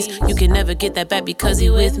knees. You can never get that back because he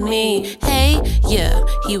with me. Hey, yeah,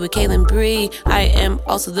 he with Kaylin Bree. I am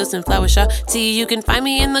also the Sunflower Shot T. You can find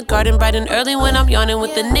me in the garden bright and early when I'm yawning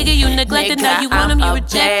with the nigga you neglected. Now you want him, you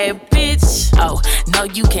reject. Bitch, oh, no,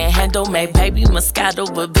 you can't handle me, baby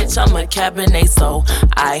Moscato, but bitch, I'm a Cabernet, so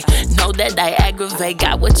I know that I aggravate.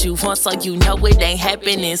 Got what you want, so you know it ain't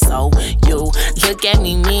happening. So you look at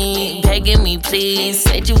me mean, begging me please.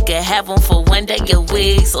 Said you can have them for one day a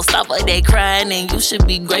week. So stop all that crying and you should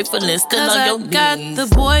be grateful and still on your knees. I got the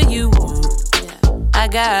boy you want. I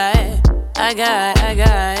got,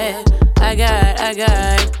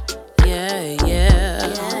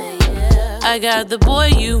 yeah. I got the boy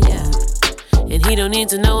you want, and he don't need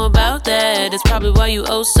to know about that. That's probably why you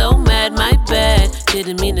oh so mad, my bad.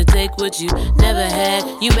 Didn't mean to take what you never had.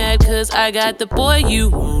 You mad cause I got the boy you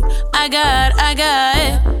want. I got,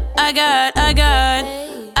 yeah.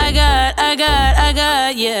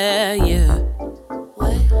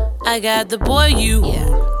 I got the boy you want.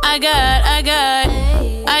 I got.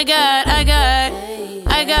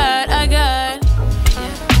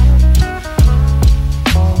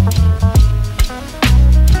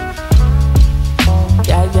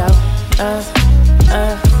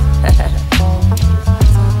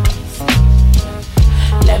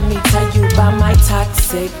 Let me tell you about my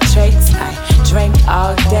toxic traits. I drank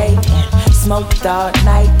all day and smoked all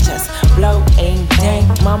night, just blowing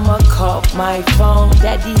dank. Mama called my phone,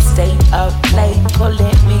 daddy stay up late,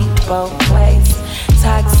 pulling me both ways.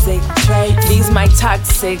 Toxic traits, these my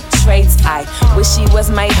toxic traits. I wish he was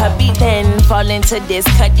my hubby then. Fall into this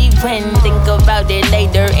cutty when think about it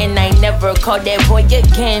later and I never call that boy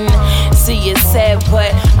again. See it's sad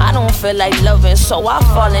but I don't feel like loving, so I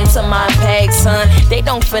fall into my bag, son. They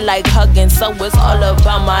don't feel like hugging, so it's all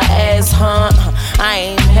about my ass, huh? I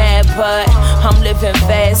ain't mad but I'm living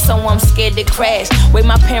fast, so I'm scared to crash. With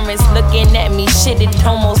my parents looking at me, shit it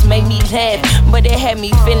almost made me laugh, but it had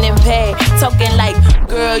me feeling bad. Talking like,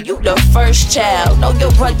 girl, you the first child. Know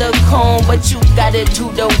your brother coon, but you gotta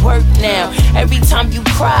do the work now. Every time you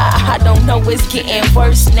cry, I don't know, it's getting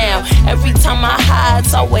worse now. Every time I hide,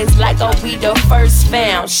 it's always like I'll be the first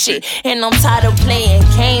found. Shit, and I'm tired of playing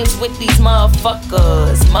games with these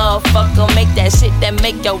motherfuckers. Motherfucker, make that shit that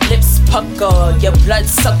make your lips pucker. Your blood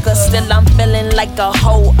sucker, still I'm feeling like a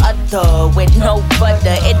whole other with no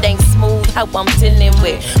butter. It ain't smooth how I'm dealing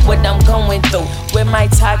with what I'm going through. With my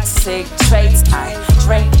toxic traits, I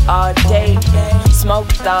drink all day,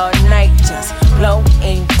 smoked all night, just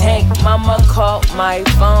blowing dank. Mama called my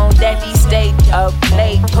phone, daddy stayed up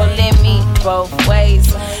late, pulling me both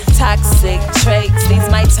ways. Toxic traits, these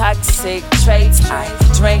my toxic traits. I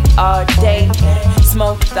drink all day,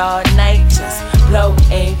 smoked all night, just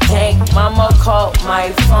blowing dank. Mama called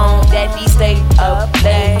my phone, daddy stayed up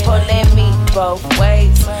late, pulling me both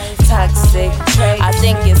ways. Toxic traits. I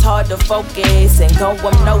think it's hard to focus and go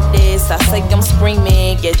unnoticed. I say I'm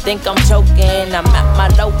screaming, you think I'm joking. I'm at my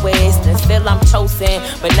lowest and still I'm chosen,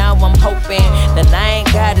 but now I'm hoping that I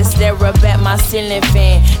ain't gotta stare up at my ceiling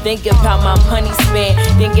fan. Thinking about my money spent,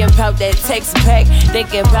 thinking about that text back,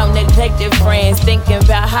 thinking about neglected friends, thinking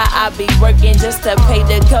about how I be working just to pay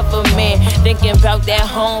the government, thinking about that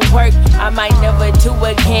homework I might never do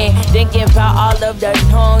again, thinking about all of the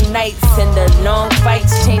long nights and the long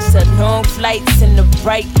fights, change the long flights in the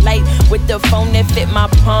bright light with the phone that fit my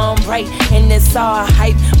palm right, and it's all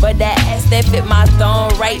hype, but that ass that fit my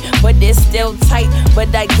thumb right, but it's still tight,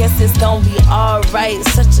 but I guess it's gonna be alright.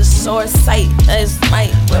 Such a sore sight, it's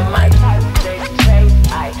might with my toxic traits.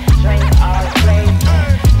 I drink all day,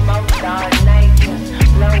 smoked all night,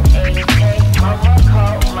 blowing dank. Mama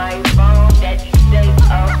called my phone, daddy stayed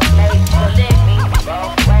up late, pulling me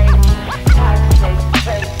both ways. Toxic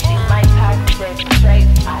traits, these my toxic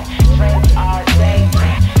traits. I drink all day,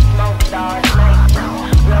 smoked all night,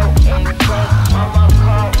 blowing dank. Mama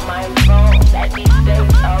called my phone, daddy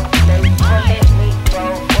stayed up late, pulling me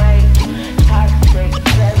both ways. Toxic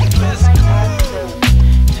traits, these my toxic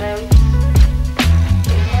traits.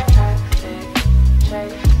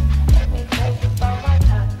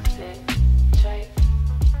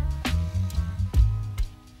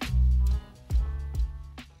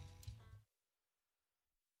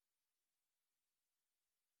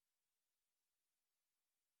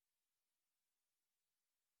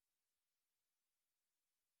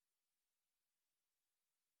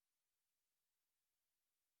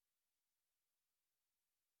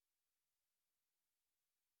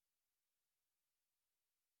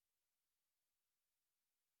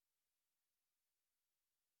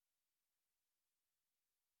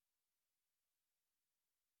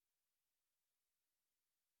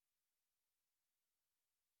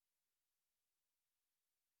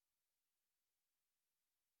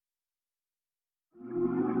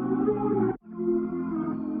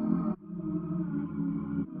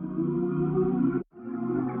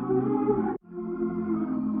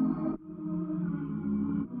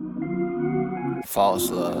 False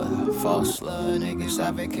love, niggas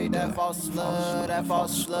advocate that false love,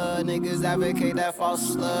 niggas advocate that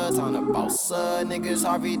false love. Time to boss up, niggas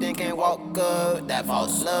Harvey then can't walk up. That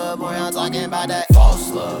false love, boy, I'm talking about that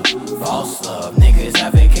false love, niggas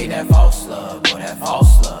advocate that false love, boy, that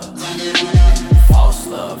false love,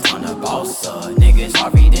 time to boss up, niggas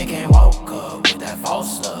Harvey then can't walk up with that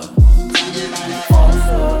false love.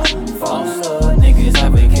 False love, niggas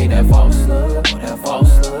advocate that false love, boy, that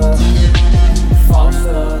false love. False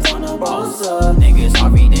love, on the boss up. Niggas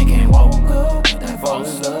Harvey, they can't walk up with that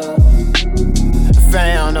false love.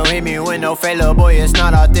 Fam, don't hit me with no fake love, boy, it's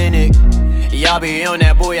not authentic. Y'all be on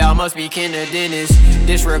that, boy, I must be kin to dentist.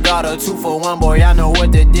 Disregard a 2-for-1, boy, I know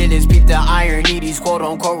what the deal is. Peep the irony, these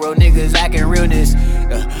quote-unquote real niggas acting realness.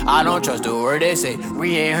 I don't trust the word they say.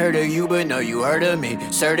 We ain't heard of you, but know you heard of me.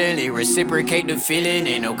 Certainly reciprocate the feeling,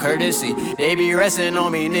 ain't no courtesy. They be resting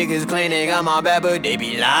on me, niggas claim they got my back, but they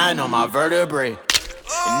be lying on my vertebrae.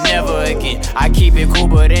 Never again, I keep it cool,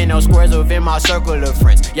 but ain't no squares within my circle of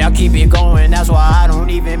friends. Y'all keep it going, that's why I don't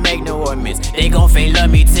even make no amends. They gon' fake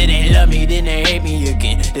love me till they love me, then they hate me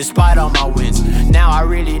again, despite all my wins. Now I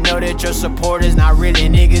really know that your supporters not really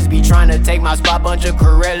niggas. Be trying to take my spot, bunch of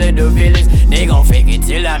correlative villains. They gon' fake it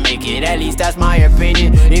till I make it, at least that's my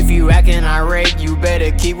opinion. If you acting irate, you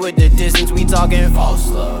better keep with the distance. We talking false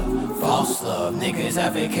love, niggas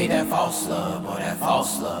advocate that false love, boy, that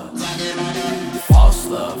false love. False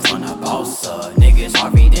love, on the boss up. Niggas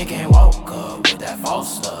Harvey, they can't walk up with that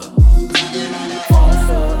false love. False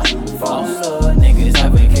love, niggas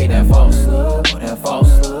advocate that false love, boy, that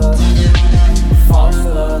false love. False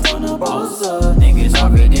love, on the boss up. Niggas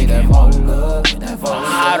Harvey, they can't walk up with that false love.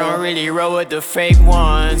 I don't really roll with the fake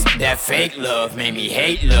ones. That fake love made me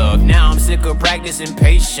hate love. Now I'm sick of practicing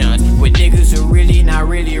patience with niggas who really not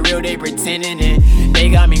really real, they pretending it. They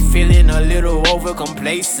got me feeling a little over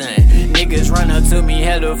complacent. Niggas run up to me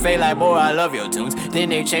hella fake like, boy, I love your tunes. Then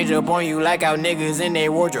they change up on you like how niggas in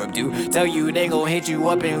their wardrobe do. Tell you they gon' hit you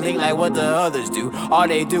up and link like what the others do. All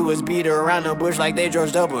they do is beat around the bush like they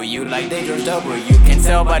George W. Can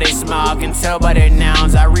tell by their smile, can tell by their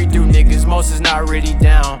nouns. I read through niggas, most is not really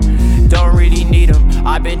down. Don't really need them.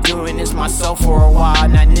 I've been doing this myself for a while.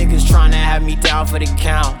 Now niggas tryna have me down for the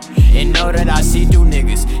count. And know that I see through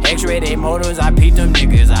niggas. X-ray they motives, I peep them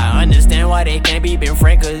niggas. I understand why they can't be Ben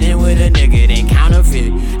Franklin with a nigga. They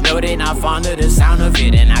counterfeit. Know they not fond of the sound of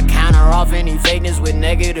it. And I counter off any fakeness with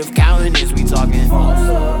negative countenance. We talking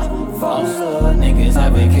false love, niggas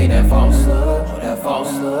advocate that false love, or that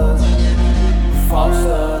false love. False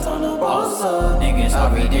love, on the boss up. Niggas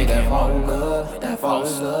already that walk up, that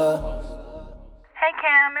false love. Hey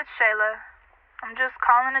Cam, it's Shayla. I'm just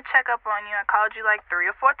calling to check up on you. I called you like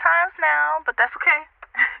 3 or 4 times now, but that's okay.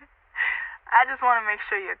 I just want to make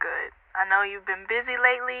sure you're good. I know you've been busy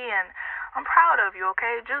lately, and I'm proud of you,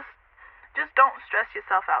 okay? Just don't stress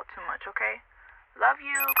yourself out too much, okay? Love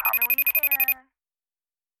you. Call me when you can.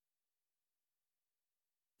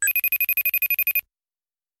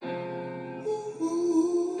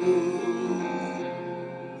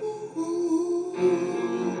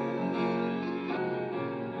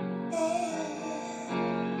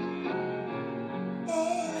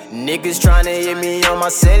 Niggas tryna hit me on my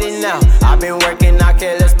celly now. I been working, I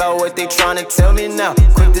care less about what they tryna tell me now.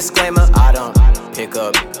 Quick disclaimer, I don't pick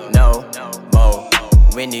up no more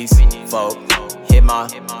when these folk hit my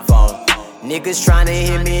phone. Niggas tryna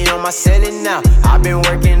hit me on my celly now. I been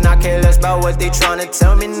working, I care less about what they tryna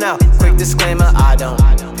tell me now. Quick disclaimer, I don't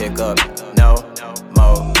pick up no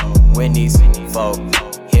more when these folk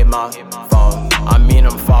hit my phone. I mean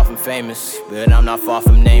I'm far from famous, but I'm not far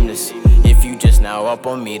from nameless. If you just now up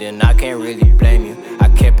on me, then I can't really blame you. I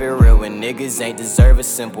kept it real when niggas ain't deserve a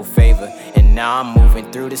simple favor. And now I'm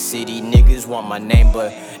moving through the city, niggas want my name,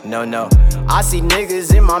 but no. I see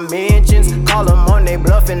niggas in my mentions, call them on they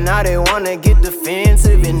bluff, and now they wanna get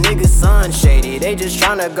defensive. And niggas sun shady, they just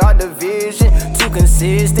tryna guard the vision. Too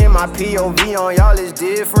consistent, my POV on y'all is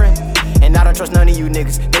different. And I don't trust none of you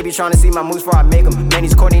niggas. They be tryna see my moves before I make them. Man,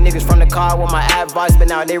 these corny niggas from the car with my advice, but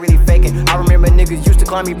now they really faking. I remember niggas used to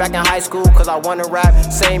climb me back in high school cause I wanna rap.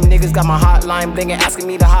 Same niggas got my hotline blinking, asking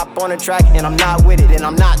me to hop on the track. And I'm not with it, and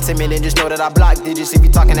I'm not timid. And just know that I block digits if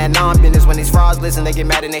you talking that non-business. When these frauds listen, they get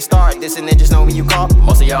mad and they start dissing. And just know when you call,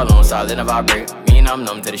 most of y'all on silent and vibrate. Me and I'm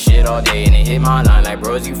numb to the shit all day. And they hit my line like,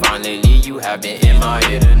 bros, you fine lately. You have been in my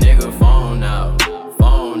head. A nigga phone out.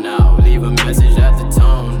 Leave a message at the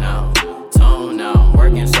tone now.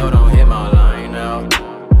 Working, so don't hit my line now.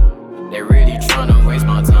 They really tryna waste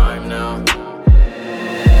my time now.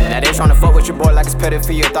 Now they tryna fuck with your boy like it's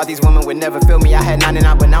pedophilia. Thought these women would never feel me. I had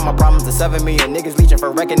 99, but now my problems are 7 million. Niggas leeching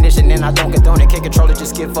for recognition, and I don't condone it. Can't control it,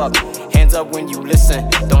 just give up. Hands up when you listen.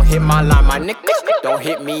 Don't hit my line, my nigga. Don't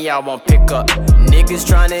hit me, I won't pick up. Niggas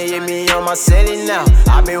tryna hit me on my celly now.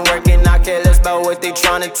 I've been working, I care less about what they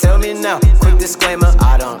tryna tell me now. Quick disclaimer,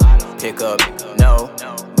 I don't pick up no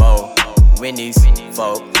more when these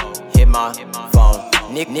folk hit my phone.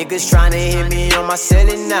 Niggas tryna hit me on my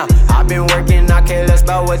celly now. I've been working, I care less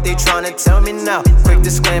about what they tryna tell me now. Quick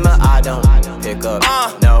disclaimer, I don't pick up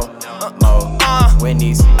no more when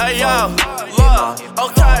these hey yo, look,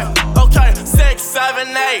 okay, 6, 7,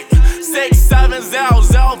 8, 6, 7, 0,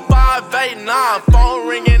 0, 5, 8, 9. Phone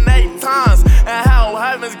ringing 8 times, and hell,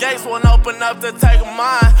 heaven's gates won't open up to take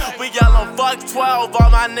mine. We yellin' fuck 12, all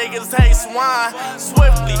my niggas hate swine.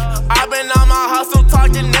 Swiftly, I've been on my hustle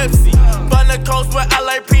talking Nipsey. From the coast with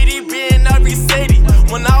LAPD be in every city.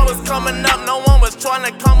 When I was coming up, no one was trying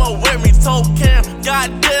to come up with me. Told Kim,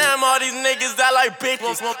 goddamn, all these niggas that like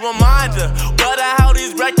bitches. Reminder, where the hell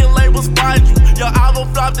these record labels find you? Your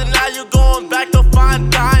album flopped and now you going back to fine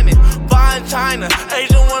dining. Fine China,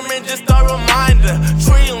 Asian women just a reminder.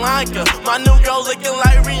 Sri Lanka, my new girl looking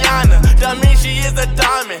like Rihanna. That means she is a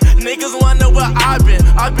diamond. Niggas wonder where I've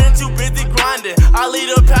been too busy grinding. I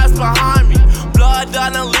leave the past behind me. Blood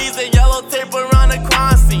down and leaves and yellow tape around the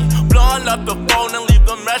crime scene. Blowing up the phone and leave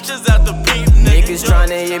the meshes at the beat. Niggas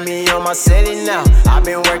tryna hit me on my celly now. I've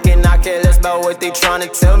been working, I care less about what they tryna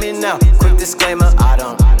tell me now. Quick disclaimer, I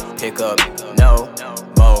don't pick up no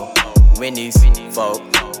more when these folk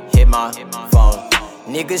hit my phone.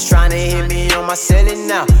 Niggas tryna hit me on my celly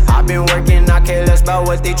now. I've been working, I care less about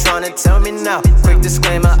what they tryna tell me now. Quick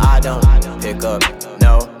disclaimer, I don't pick up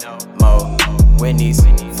no more when these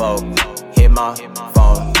folk hit my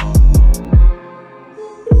phone.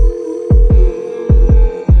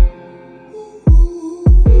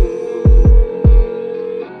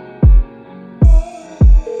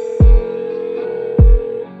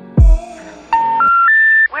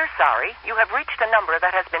 Sorry, you have reached a number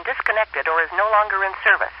that has been disconnected or is no longer in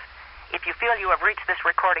service. If you feel you have reached this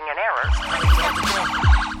recording in error...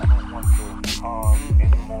 I don't want to cause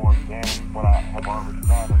any more damage what I have already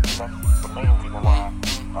done, and that's the main reason why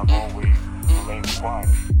I've always remained quiet.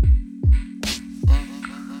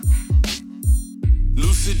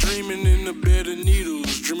 Lucid dreaming in a bed of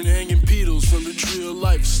needles, dreaming of hanging petals from the tree of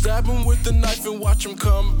life. Stab him with the knife and watch him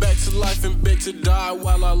come back to life and beg to die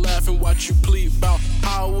while I laugh and watch you plead about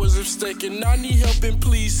how I was mistaken. I need help and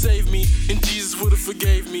please save me, and Jesus would've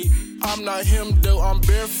forgave me. I'm not him though, I'm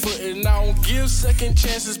barefoot and I don't give second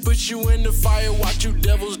chances. Put you in the fire, watch you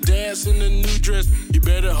devils dance in a new dress. You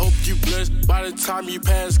better hope you blessed by the time you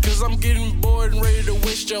pass, cause I'm getting bored and ready to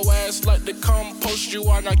waste your ass like the compost you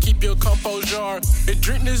are. Now keep your composure and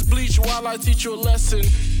drink this bleach while I teach you a lesson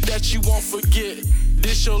that you won't forget.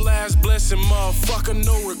 This your last blessing, motherfucker,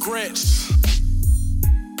 no regrets.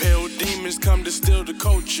 Pale demons come to steal the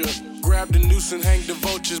culture. Grab the noose and hang the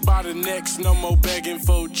vultures by the necks. No more begging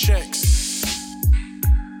for checks.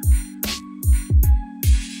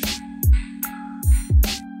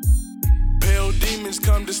 Pale demons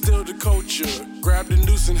come to steal the culture. Grab the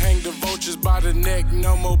noose and hang the vultures by the neck.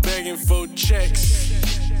 No more begging for checks.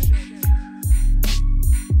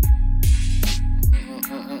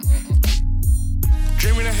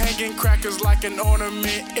 Dreaming of hanging crackers like an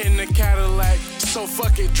ornament in a Cadillac. So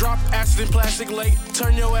fuck it, drop acid in plastic lake.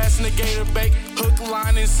 Turn your ass in a gator bait. Hook,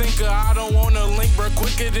 line, and sinker. I don't wanna link, but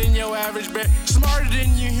quicker than your average bet. Smarter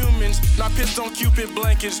than you humans, not pissed on Cupid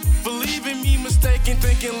blankets. Believing me mistaken,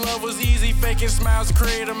 thinking love was easy. Faking smiles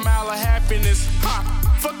create a mile of happiness.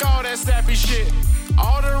 Ha, fuck all that sappy shit.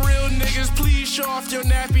 All the real niggas, please show off your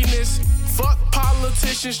nappiness. Fuck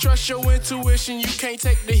politicians, trust your intuition. You can't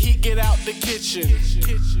take the heat, get out the kitchen.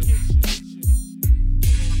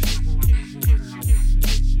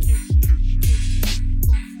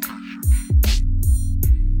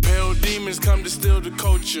 Pale demons come to steal the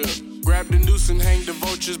culture. Grab the noose and hang the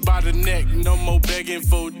vultures by the neck. No more begging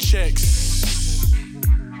for checks.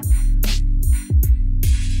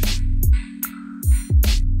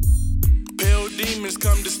 Demons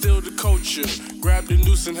come to steal the culture. Grab the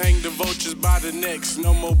noose and hang the vultures by the necks.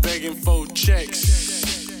 No more begging for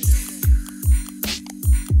checks.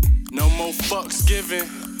 No more fucks given.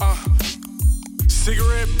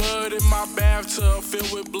 Cigarette bud in my bathtub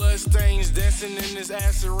filled with blood stains. Dancing in this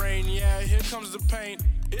acid rain. Yeah, here comes the pain.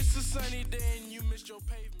 It's a sunny day and you missed your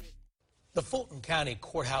pavement. The Fulton County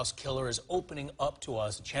courthouse killer is opening up to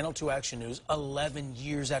us, Channel 2 Action News, 11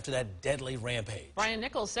 years after that deadly rampage. Brian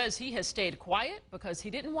Nichols says he has stayed quiet because he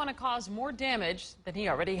didn't want to cause more damage than he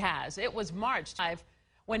already has. It was March 5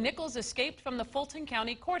 when Nichols escaped from the Fulton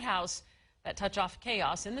County Courthouse. That touched off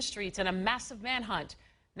chaos in the streets and a massive manhunt.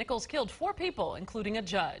 Nichols killed 4 people, including a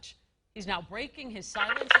judge. He's now breaking his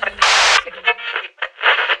silence.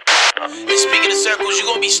 And speaking of circles, you're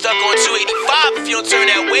gonna be stuck on 285 if you don't turn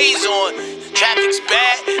that Waze on. Traffic's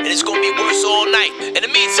bad, and it's gonna be worse all night. In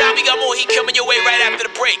the meantime, we got more heat coming your way right after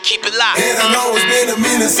the break. Keep it live. And I know it's been a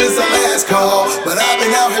minute since I last called, but I've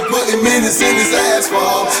been out here putting minutes in this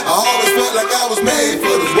asphalt. I always felt like I was made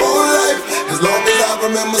for this road life, as long as I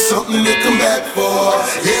remember something to come back for.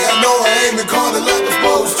 Yeah, I know I ain't been called like I'm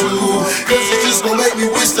supposed to, cause it's just gonna make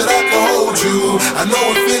me wish that I could hold you. I know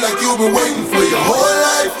it feel like you've been waiting for your whole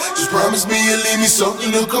life. Just promise me you'll leave me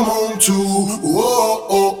something to come home to.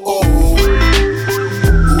 Whoa, oh, oh.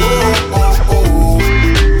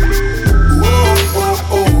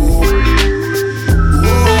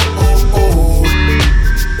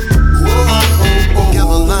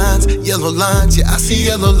 Yellow lines, yeah, I see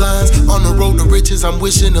yellow lines. On the road to riches, I'm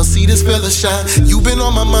wishing they'll see this fella shine. You've been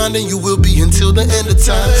on my mind and you will be until the end of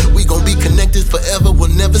time. We gon' be connected forever,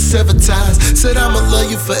 we'll never sever ties. Said I'ma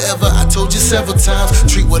love you forever, I told you several times.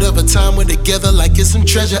 Treat whatever time we're together like it's some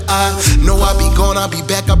treasure. I know I'll be gone, I'll be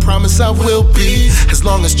back, I promise I will be. As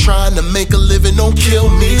long as trying to make a living don't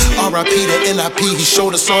kill me. R.I.P. to N.I.P., he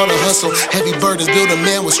showed us all the hustle. Heavy burdens build a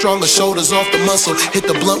man with stronger shoulders off the muscle. Hit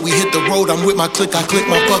the blunt, we hit the road, I'm with my click, I click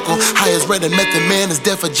my buckle. High as red and method man is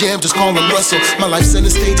deaf for jam, just call him Russell. My life's in the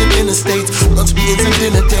stage and interstates, lunch meetings and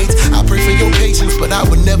dinner dates. I pray for your patience, but I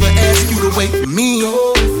would never ask you to wait for me.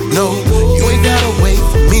 No, you ain't gotta wait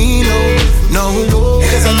for me, no.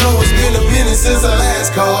 Cause I know it's been a minute since I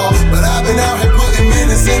last called, but I've been out here putting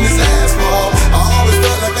minutes in this asphalt. I always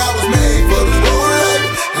felt like I was made for this road life,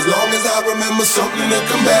 as long as I remember something to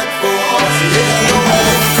come back for. Yeah, I know I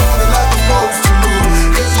ain't calling like I'm supposed to,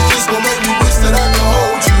 cause it's just gonna make me wish that I could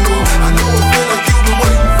hold you. I know it feel like you've been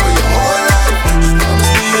waiting for your whole life. Just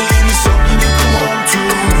promise me you'll leave me something to come home to.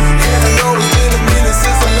 Yeah, I know it's been a minute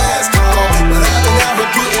since I last called, but I've been out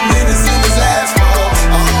here putting minutes in this asphalt.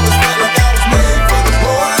 I always felt like I was made for the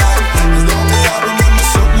whole life, as long as I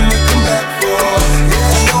remember something to come back for. Yeah,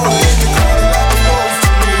 I know I ain't been calling like I'm supposed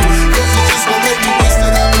to, cause it's just gonna make me wish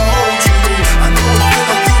that I could hold you. I know it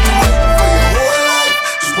feel like you've been waiting for your whole life.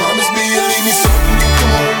 Just promise me you'll leave me something to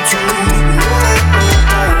come home to.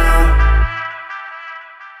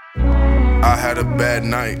 I had a bad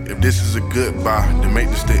night, if this is a goodbye, then make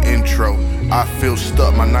this the intro. I feel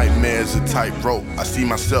stuck, my nightmare is a tightrope. I see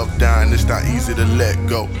myself dying, it's not easy to let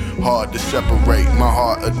go. Hard to separate, my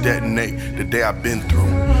heart will detonate the day I've been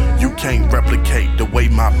through. You can't replicate the way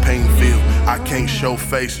my pain feel. I can't show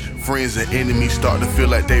face, friends and enemies start to feel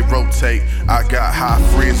like they rotate. I got high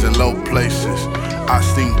friends in low places. I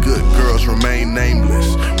seen good girls remain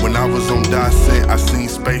nameless. When I was on Dyson, I seen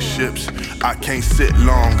spaceships. I can't sit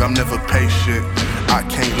long, I'm never patient. I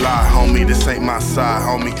can't lie, homie, this ain't my side,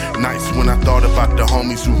 homie. Nights when I thought about the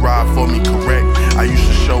homies who ride for me, correct. I used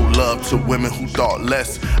to show love to women who thought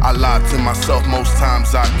less. I lied to myself, most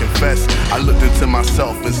times I confess. I looked into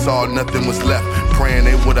myself and saw nothing was left. Praying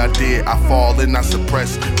ain't what I did, I fall and I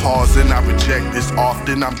suppress. Pause and I reject, this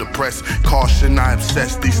often I'm depressed. Caution, I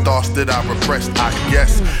obsess, these thoughts that I repressed. I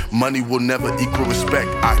guess, money will never equal respect,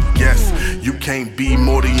 I guess. You can't be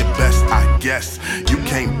more than your best, I guess. You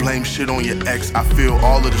can't blame shit on your ex, I feel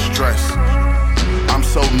all of the stress. I'm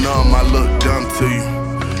so numb, I look dumb to you.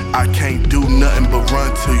 I can't do nothing but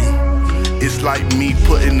run to you. It's like me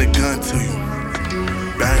putting the gun to you.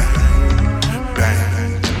 Bang,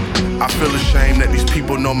 bang. I feel ashamed that these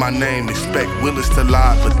people know my name. Expect Willis to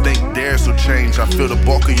lie, but think theirs will change. I feel the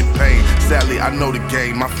bulk of your pain. Sadly, I know the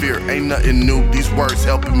game. My fear ain't nothing new. These words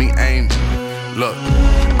helping me aim. Look,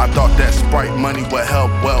 I thought that Sprite money would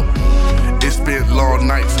help. Well, it's been long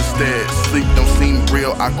nights instead. Sleep don't seem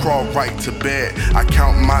real, I crawl right to bed. I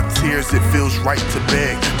count my tears, it feels right to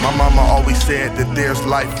beg. My mama always said that there's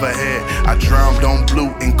life ahead. I drowned on blue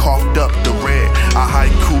and coughed up the red. A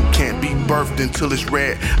haiku can't be birthed until it's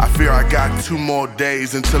read. I fear I got 2 more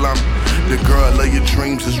days until I'm the girl of your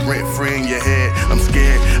dreams is rent free in your head. I'm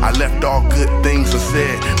scared, I left all good things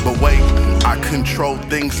unsaid. But wait, I control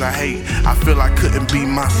things I hate. I feel I couldn't be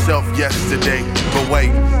myself yesterday. But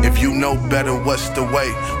wait, if you know better, what's the way?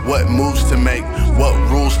 What moves to make? What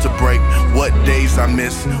rules to break? What days I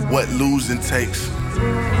miss? What losing takes?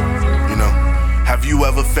 You know, have you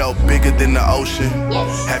ever felt bigger than the ocean?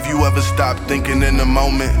 Yes. Have you ever stopped thinking in the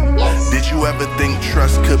moment? Yes. Did you ever think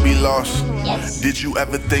trust could be lost? Yes. Did you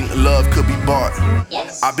ever think love could be bought?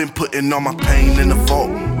 Yes. I've been putting all my pain in the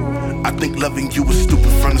vault. I think loving you was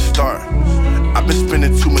stupid from the start. I've been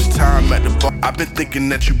spending too much time at the bar. I've been thinking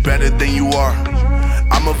that you better than you are.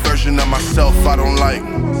 I'm a version of myself I don't like.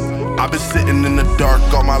 I've been sitting in the dark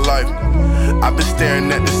all my life. I've been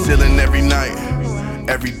staring at the ceiling every night,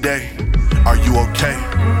 every day. Are you okay?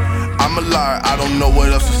 I'm a liar, I don't know what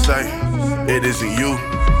else to say. It isn't you,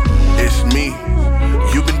 it's me.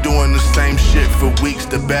 You've been doing the same shit for weeks.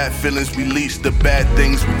 The bad feelings we leech, the bad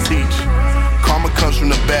things we teach. Karma comes from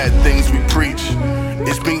the bad things we preach.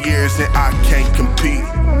 It's been years and I can't compete.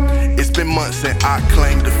 It's been months and I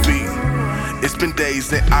claim defeat. It's been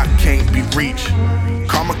days and I can't be reached.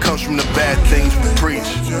 Karma comes from the bad things we preach.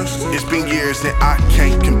 It's been years and I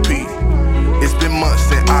can't compete. It's been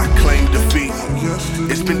months and I claim defeat.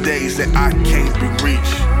 It's been days and I can't be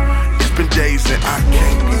reached. It's been days and I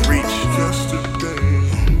can't be reached.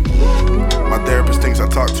 My therapist thinks I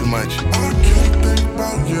talk too much.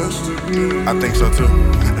 I think so too.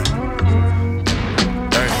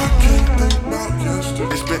 Hey.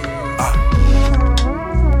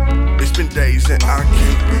 It's been days and I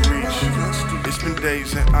can't be reached. It's been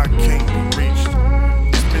days and I can't be reached.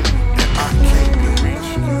 It's been and I can't be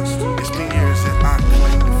reached. It's been years and I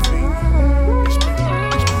claim defeat.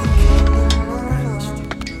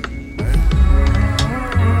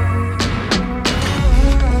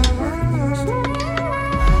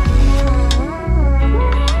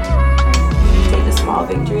 Take the small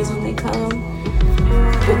victories when they come.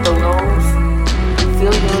 With the lows,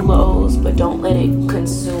 feel your lows, but don't let it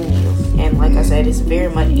consume you. And like I said, it's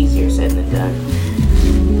very much easier said than done.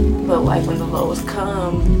 But like when the lows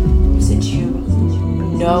come, since you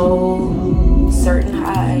know certain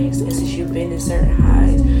highs, and since you've been in certain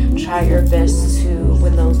highs, try your best to,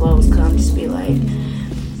 when those lows come, just be like,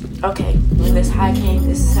 okay, when this high came,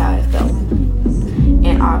 this is how I felt.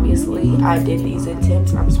 And obviously, I did these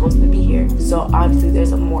attempts. I'm supposed to be here. So obviously,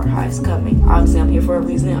 there's more highs coming. Obviously, I'm here for a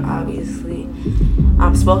reason. Obviously,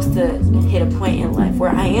 I'm supposed to hit a point in life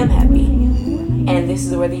where I am happy. And this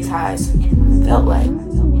is where these highs felt like.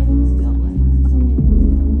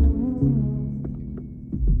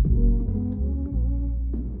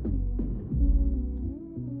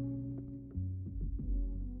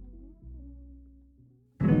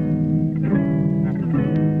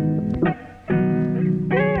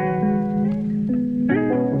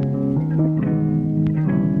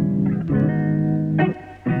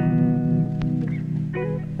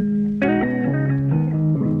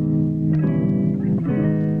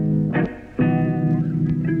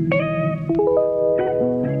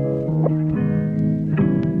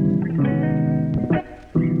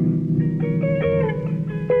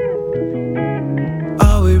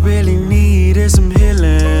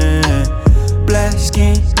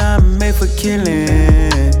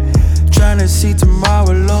 Killing, trying to see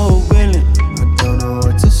tomorrow, Lord willing. I don't know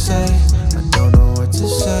what to say. I don't know what to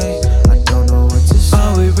say. I don't know what to say.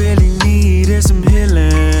 All we really need is some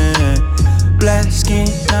healing. Black skin,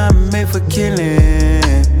 I'm made for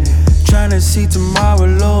killing. Trying to see tomorrow,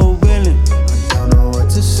 Lord willing. I don't know what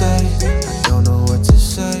to say. I don't know what to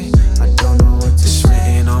say. I don't know what to say. It's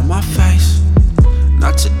written on my face.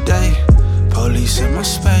 Not today. Police in my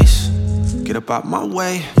space. Get up out my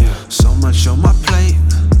way. So much on my plate,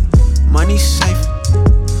 money safe,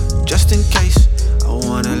 just in case I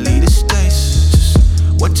wanna leave the States.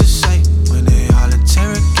 Just what to say when they all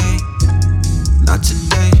interrogate? Not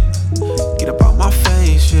today, get up out my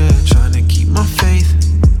face, yeah. Trying to keep my faith,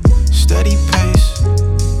 steady pace.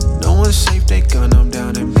 No one's safe, they gun them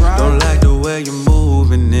down and bright. Don't like the way you're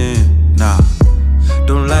moving in, nah.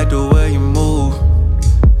 Don't like the way you move.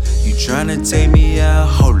 You tryna take me out,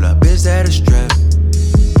 hold up, is that a strap?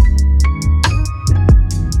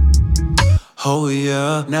 Oh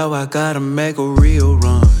yeah, now I gotta make a real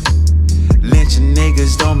run. Lynching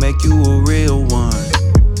niggas don't make you a real one.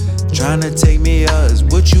 Tryna take me out is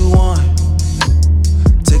what you want.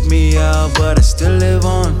 Took me out, but I still live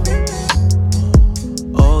on.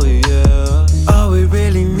 Oh yeah, all we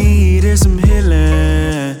really need is some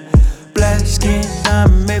healing. Black skin,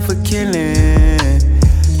 I'm made for killing.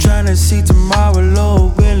 Tryna see tomorrow,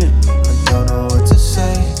 Lord willing. I don't know what to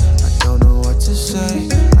say. I don't know what to say.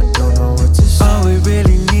 All we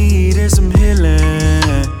really need is some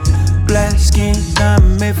healing. Black skin,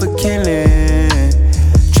 I'm made for killing.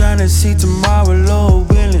 Tryna see tomorrow, Lord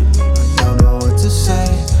willing. I don't know what to say.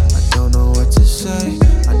 I don't know what to say.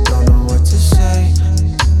 I don't know.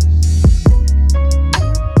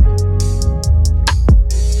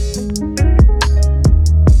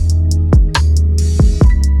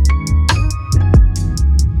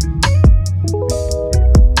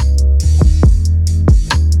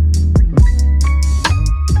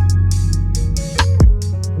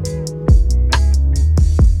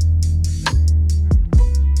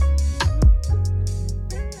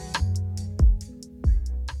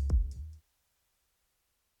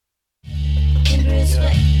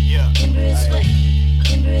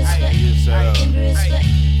 Shut up.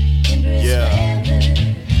 Yeah.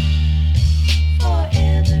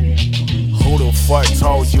 Who the fuck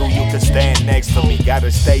told you you could stand next to me?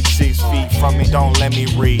 Gotta stay 6 feet from me, don't let me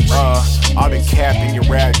reach. All the cap in your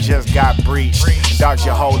rap just got breached. Dogs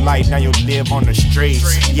your whole life, now you live on the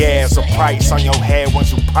streets. Yeah, it's a price on your head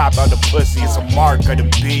once you pop out the pussy. It's a mark of the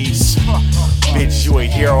beast. Bitch, you a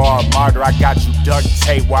hero or a martyr. I got you duct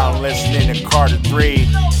tape while I'm listening to Carter 3.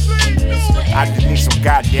 I just need some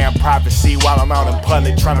goddamn privacy while I'm out in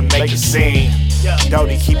public trying to make a scene.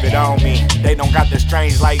 Dodie, keep it on me. They don't got the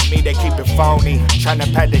strange like me, they keep it phony.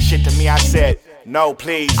 Tryna pack that shit to me, I said, no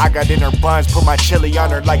please. I got in her buns, put my chili on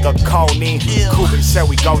her like a coney. Cuban said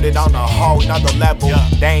we goated on a whole nother level.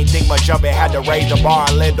 They ain't think much of it, had to raise the bar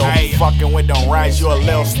a little. Fucking with them rhymes, you a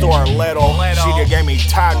little store little. She just gave me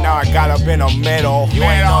top, now I got up in the middle. You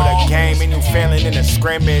ain't know the game and you failing in the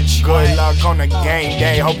scrimmage. Good luck on the game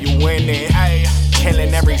day, hope you win it.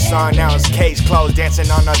 Killing every song, now it's case closed.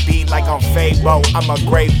 Dancing on a beat like I'm Fabo. I'm a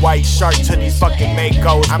great white shark to these fucking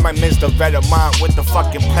Makos. I might miss the Vetemont with the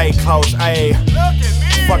fucking play clothes, ayy.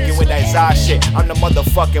 Fucking with that Zah shit. I'm the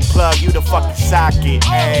motherfucking plug, you the fucking socket,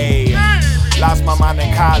 ayy. Lost my mind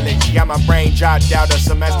in college, got my brain dropped out a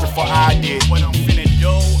semester before I did. What I'm finna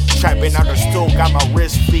do? Trapping out the stool, got my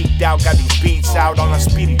wrist freaked out. Got these beats out on a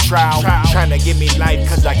speedy trial. Tryna give me life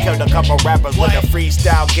cause I killed a couple rappers with a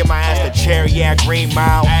freestyle. Give my ass the chair, yeah, Green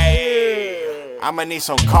Mile. I'ma need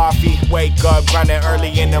some coffee. Wake up, grinding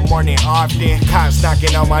early in the morning often. Cops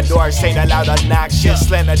knocking on my door, say that loud obnoxious.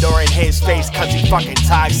 Slam the door in his face cause he fucking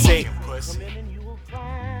toxic.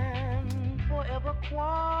 Forever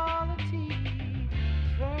quality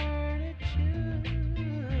furniture,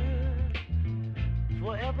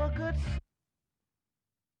 forever good.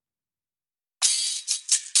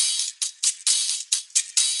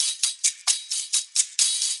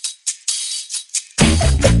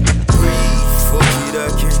 I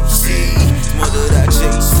can't see, mother that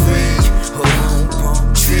chase free. Hold on, palm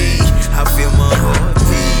tree. I feel my heart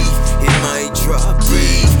beat. It might drop,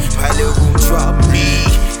 breathe. Probably won't drop me.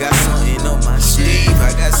 Got something on my sleeve.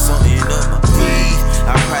 I got something on my breathe.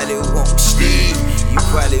 I probably won't sleep. You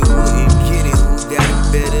probably wouldn't get it. Who got it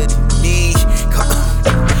better than me? Come on,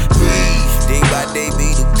 breathe. Day by day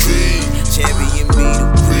be the creed. Champion be the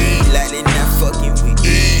breed. Like they not fucking with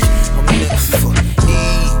E. I'm never fuck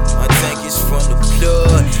E. My tank is from the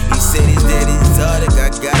blood. He said his daddy's Zodiac.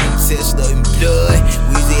 I got him Tesla in blood.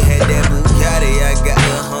 Weezy had that Bugatti. I got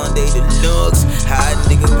the Hyundai Deluxe. How a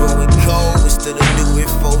nigga going cold instead of doing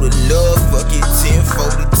for the love. Fuck it 10 for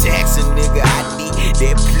the tax. A nigga, I need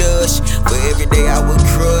that plush. For every day I would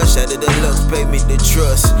crush. Out of the deluxe, pay me the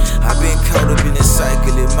trust. I been caught up in the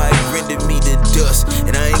cycle. It might render me to dust.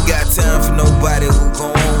 And I ain't got time for nobody who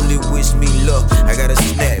gon' only wish me luck. I gotta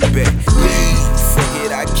snap back. Fuck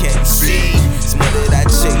it, I can't see. Smothered, I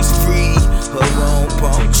chase free. Hug on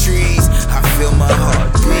palm trees. I feel my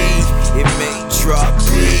heart breathe. It may drop,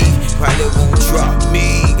 breathe. Probably won't drop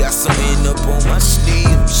me. Got something up on my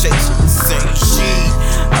sleeve. I'm chasing the same shit.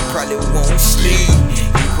 I probably won't sleep.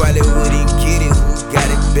 You probably wouldn't get it. Who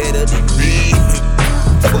got it better than me?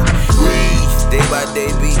 Fuck, breathe. Day by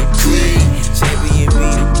day be the creed. Champion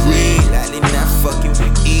be the breed. I did not fucking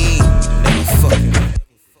with E. Never fucking with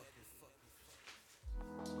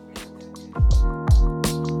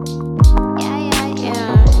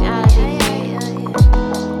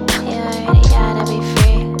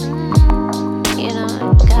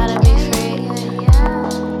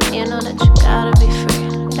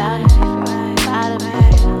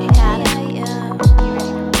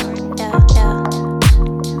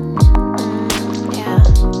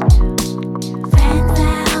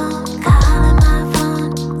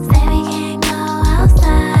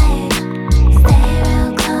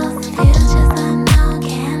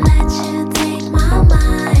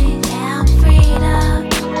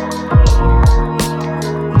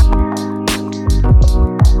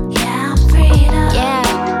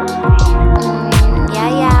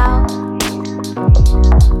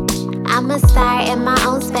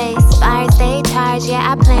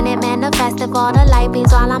all the light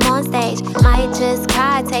beams while I'm on stage. Might just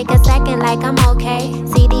cry, take a second like I'm okay.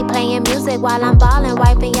 CD playing music while I'm ballin',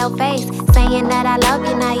 wiping your face. Saying that I love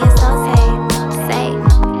you, now you're so safe.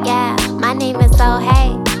 Yeah, my name is so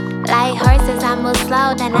hey. Like horses, I move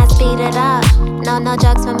slow, then I speed it up. No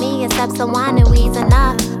drugs for me except some wine and weed's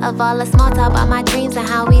enough. Of all the small talk about my dreams and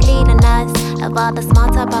how we leading us. Of all the small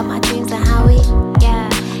talk about my dreams and how we, yeah.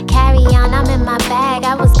 Carry on, I'm in my bag.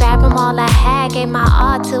 I was grabbing all I had. Gave my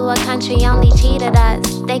all to a country, only cheated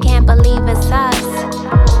us. They can't believe it's us.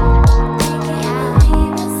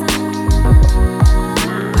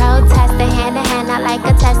 Protesting hand to hand, I not like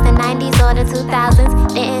a test in 90s or the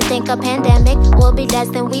 2000s. Didn't think a pandemic would be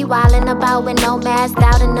destined. We wildin' about with no mask,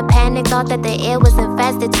 out in the panic. Thought that the air was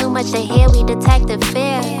infested. Too much to hear, we detected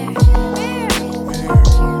fear.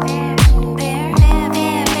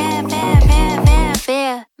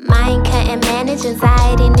 Mind couldn't manage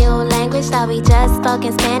anxiety, new language. Thought we just spoke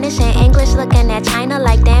in Spanish and English. Looking at China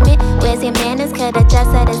like, damn it, where's your manners? Could've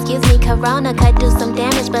just said, excuse me, Corona could do some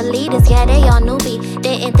damage. But leaders, yeah, they all newbie.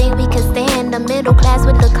 Didn't think we could stay in the middle class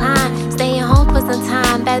with decline. Staying home for some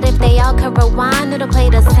time, bet if they all could rewind, it'll play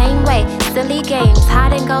the same way. Silly games,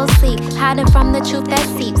 hide and go seek, hiding from the truth that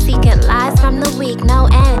seeps, seeking lies from the weak, no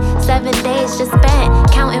end. 7 days just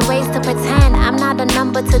spent, counting ways to pretend I'm not a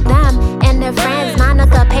number to them and their friends.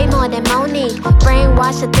 Monica pay more than Monique.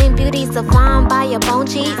 Brainwash to think beauty's a flying by your bone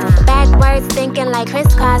cheeks. Backwards thinking like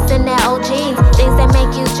crisscross in their old jeans. Things that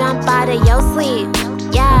make you jump out of your sleep.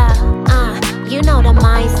 Yeah, you know the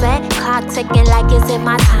mindset. Clock ticking like, is it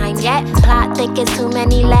my time yet? Plot thick, it's too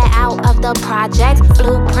many let out of the projects.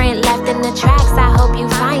 Blueprint left in the tracks, I hope you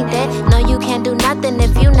find it. No, you can't do nothing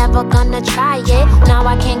if you never gonna try it. Now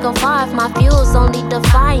I can't go far if my fuel's only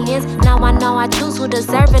defiance. Now I know I choose who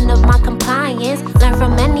deserving of my compliance. Learn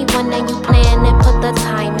from anyone and you plan and put the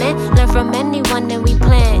time in. Learn from anyone and we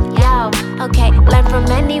plan, yo, okay. Learn from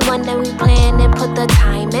anyone and we plan and put the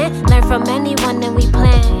time in. Learn from anyone and we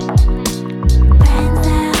plan.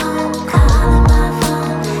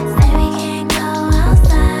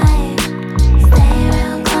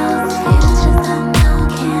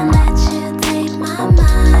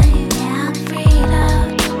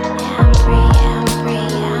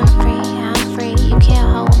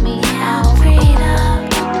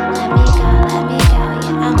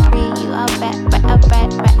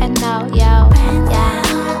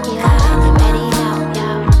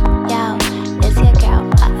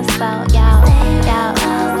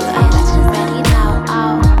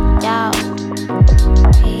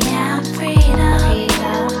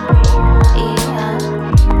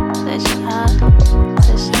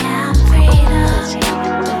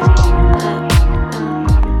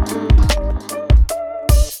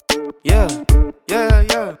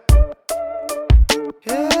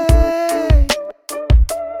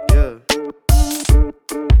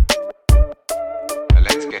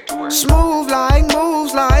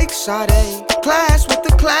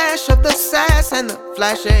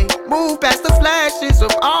 Move past the flashes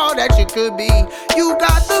of all that you could be. You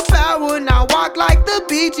got the power, now walk like the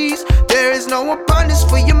Bee Gees. There is no abundance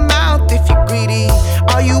for your mouth if you're greedy.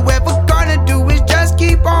 All you ever gonna do is just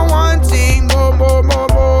keep on wanting more, more, more,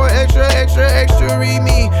 more. Extra, extra, extra, read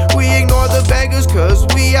me. We ignore the beggars cause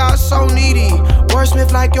we are so needy.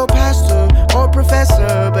 Wordsmith like your pastor or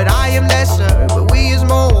professor, but I am lesser, but we is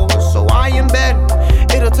more, so I am better.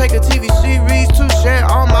 It'll take a TV series to share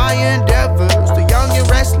all my endeavors. The young and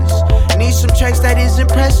restless need some checks that is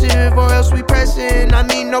impressive, or else we pressin'. I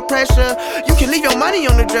mean no pressure. You can leave your money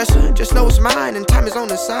on the dresser, just know it's mine, and time is on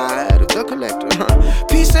the side of the collector.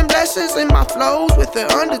 Peace and blessings in my flows with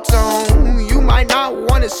an undertone. You might not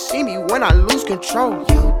wanna see me when I lose control.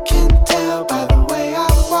 You can tell by the way I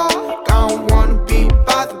walk, I don't wanna be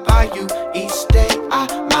bothered by you. Each day I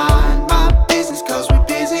mind my business cause we're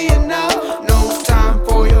busy enough. No time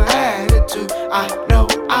for your attitude. I know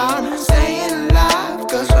I'm staying alive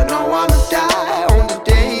cause I know I'ma die on the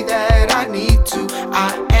day that I need to.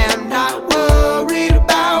 I am not worried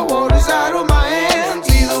about what is out of my hands.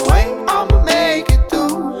 Either way I'ma make it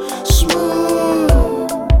through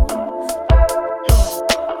smooth.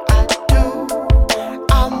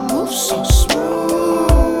 I move so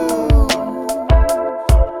smooth.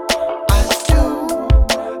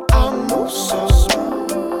 I move so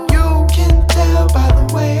smooth. You can tell by the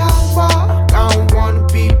way I walk, I don't wanna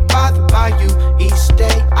be bothered by you. Each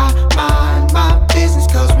day I mind my business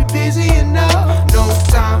cause we busy enough. No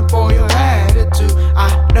time for your attitude. I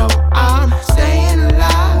know I'm staying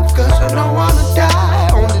alive cause I know I'ma die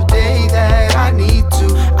on the day that I need to.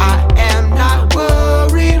 I am not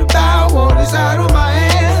worried about what is out of my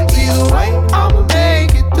hands. Either way I'm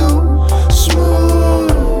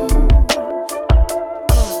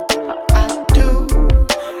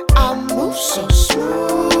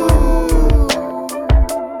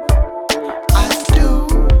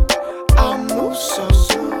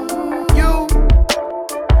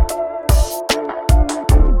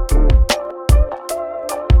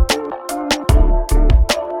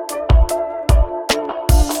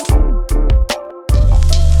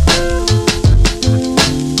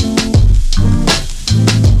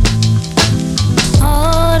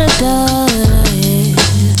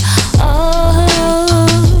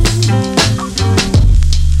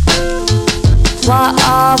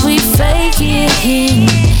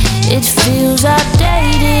it feels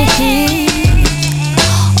outdated.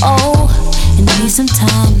 Oh, it needs some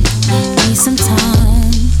time, need some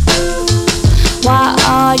time. Why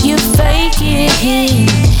are you faking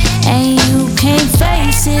and you can't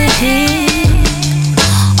face it?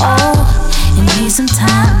 Oh, it needs some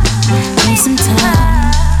time, need some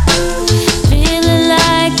time. Feeling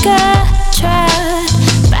like I tried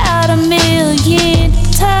about 1,000,000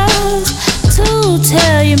 times to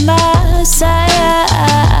tell you my side.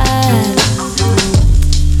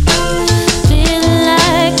 Feeling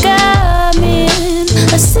like I'm in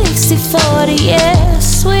a 60-40, yeah,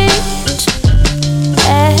 switch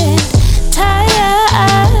and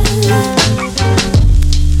tired.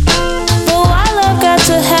 But why love got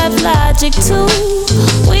to have logic too?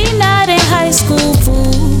 We not in high school,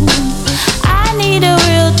 fool. I need a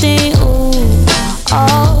real thing, ooh,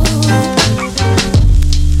 oh.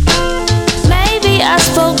 Maybe I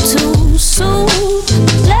spoke too soon.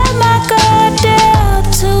 Let my guard down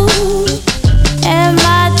too. Am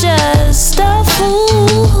I just a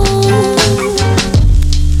fool?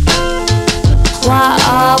 Why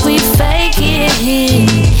are we faking?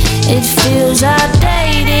 It feels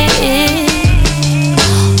outdated.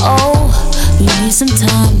 Oh, we need some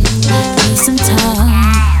time, need some time.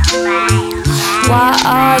 Why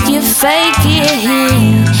are you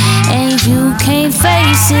faking and you can't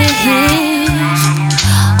face it?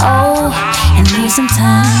 Oh, you need some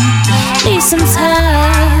time, need some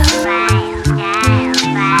time.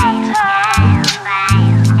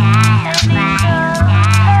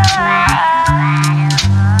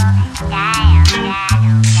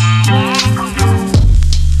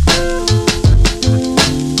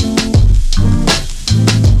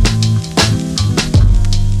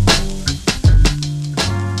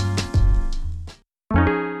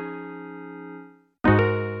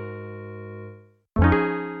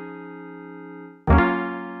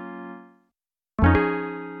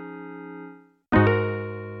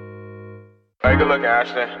 Hey, good looking,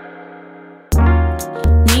 Ashton.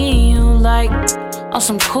 Me and you like on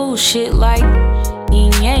some cool shit like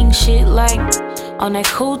yin yang shit like on that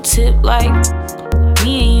cool tip like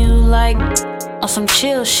me and you like on some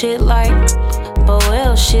chill shit like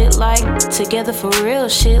Boel shit like together for real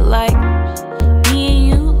shit like me and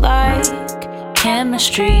you like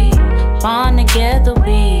chemistry. Bond together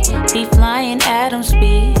we be flying atom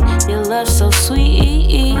speed. Your love so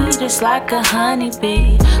sweet, it's like a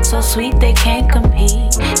honeybee. So sweet they can't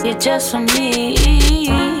compete. You're just for me.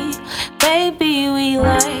 Baby, we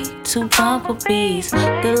like two bumblebees.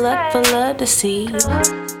 Good luck for love to see.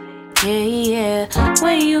 Yeah, yeah.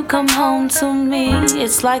 When you come home to me,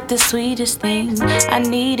 it's like the sweetest thing. I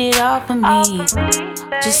need it all for me,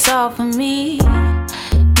 just all for me.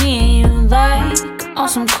 Me and you like on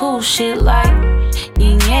some cool shit like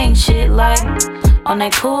yin yang shit like on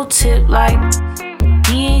that cool tip like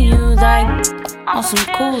me and you like on some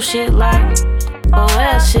cool shit like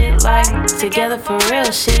Boel shit like together for real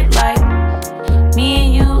shit like me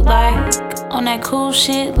and you like on that cool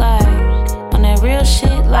shit like on that real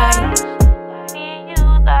shit like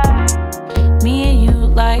me and you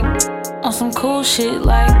like on some cool shit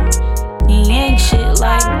like yin yang shit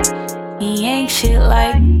like yin yang shit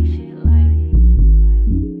like.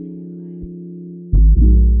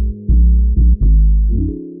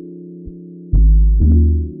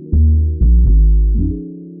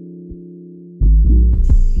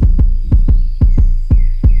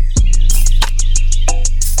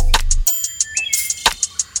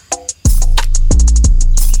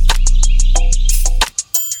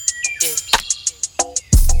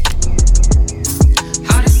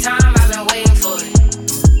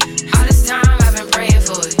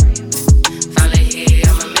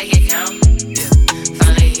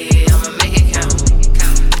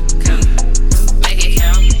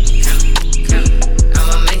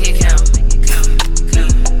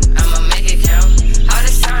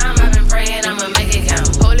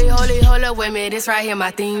 This right here,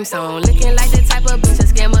 my theme song. Looking like the type of bitch a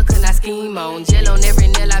scammer could not scheme on. Gel on every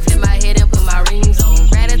nail, I flip my head and put my rings on.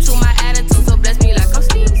 Gratitude, my attitude, so bless me like I'm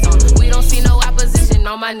Steve on. We don't see no opposition,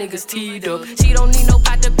 all my niggas teed up. She don't need no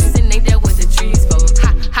pot to piece and ain't that what the trees for.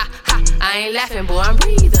 Ha, ha, ha, I ain't laughing, boy, I'm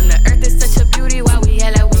breathing. The earth is such a beauty, why we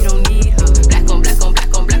hella we don't need her. Black on black on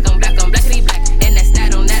black on black on black on blackity black. And that's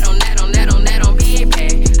that on that on that on that on that on being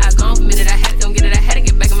paid. I was gone for a minute, I had to come get it, I had to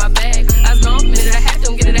get back in my bag. I was gone for a minute, I had to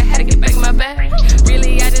come get it, I had to get back in my bag.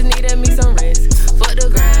 Really, I just needed me some rest. Fuck the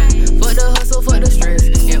grind, fuck the hustle, fuck the stress,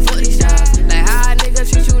 and fuck these jobs. Like how a nigga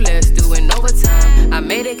treat you less, doing overtime. I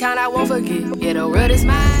made it count, I won't forget. Yeah, the world is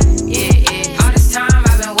mine. Yeah, yeah. All this time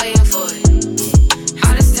I've been waiting for it.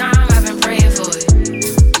 All this time I've been praying for it.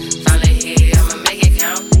 Finally here, I'ma make it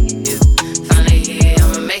count.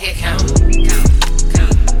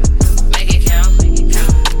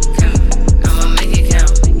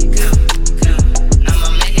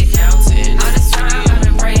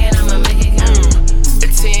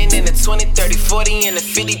 in the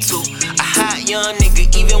 52. A hot young nigga,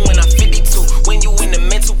 even when I'm 52. When you in the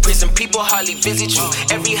mental prison, people hardly visit you.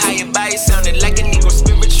 Every higher body sounded like a Negro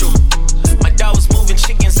spiritual. My dog was moving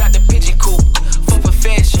chickens out the pigeon coop. For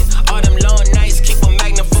perfection, all them long nights keep a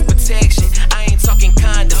magnet for protection. I ain't talking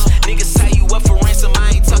condoms, niggas tie you up for ransom.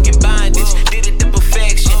 I ain't talking bondage. Did it to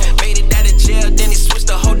perfection, made it out of jail, then he switched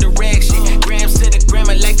the whole direction. Grams to the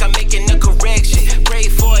grammar like I'm making a correction. Pray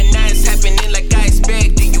for it, now it's happening like I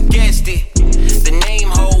expected. You guessed it. The name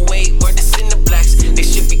whole weight, word is in the blacks. They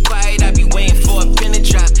should be quiet, I be waiting for a pin to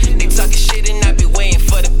drop. They talking shit and I be waiting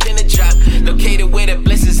for the pin to drop. Located where the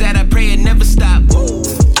blessings at, I pray it never stop. Woo.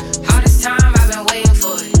 All this time I've been waiting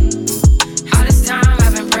for it. All this time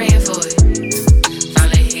I've been praying for it.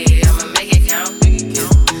 Finally here, I'ma make it count.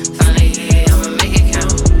 Finally here, I'ma make it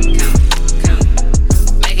count.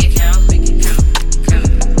 Make it count.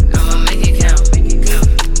 I'ma make it count.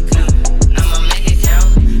 I'ma make it count.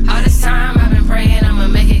 All this time I've been praying, I'ma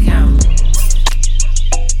make it count.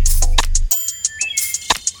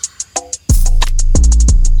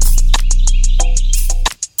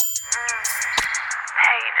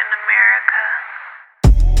 Hate in America.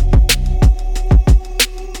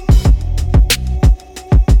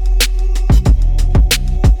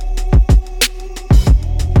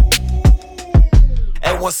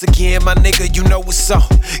 And once again, my nigga, you know what's on.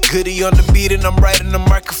 Goody on the beat and I'm writing the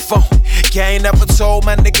microphone. Yeah, I ain't never told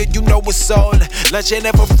my nigga, you know what's on. Lunch ain't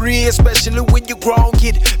never free, especially when you grown.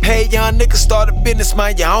 Get paid, young nigga, start a business,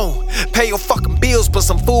 mind your own. Pay your fucking bills, put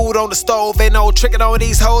some food on the stove. Ain't no tricking on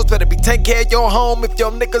these hoes, better be taking care of your home. If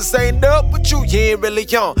your niggas ain't up with you, you ain't really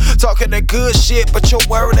young. Talking that good shit, but your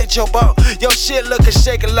word ain't your bone. Your shit looking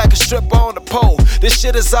shaking like a stripper on the pole. This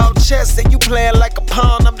shit is all chest and you playing like a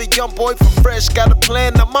pawn. I'm the young boy from Fresh, got a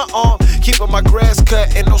plan on my arm. Keeping my grass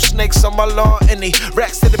cut and no snakes on my lawn. Any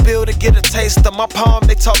racks to the building, get a taste of my palm.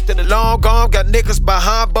 They talk to the long gone. Got niggas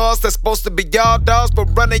behind bars that's supposed to be y'all dogs, but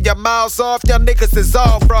running your mouths off. Y'all niggas is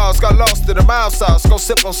all frauds. Got lost in the mouse sauce. Go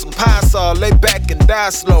sip on some pine saw. Lay back and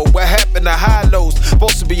die slow. What happened to high lows?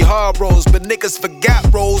 Supposed to be hard rolls, but niggas forgot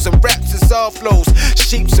rolls and raps is all flows.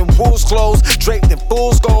 Sheeps and wolves clothes, draped in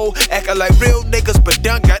fool's gold. Acting like real niggas, but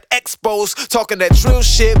done got exposed. Talking that drill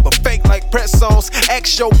shit, but fake like press songs.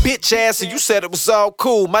 Ask your bitch ass, and you said it was all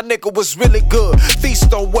cool. My nigga was really good.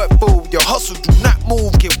 Feast on what food? Your hustle do not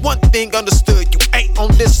move. Get one thing understood. You ain't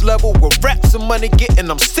on this level with raps and money getting.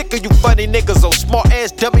 I'm sick of you funny niggas. Oh, smart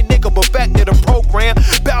ass dummy nigga, but back to the program.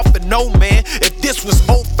 Bout for no man. If this was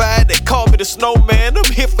 05, they call me the snowman.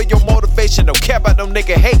 I'm here for your motivation. Don't care about no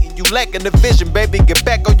nigga hating. You lacking the vision, baby. Get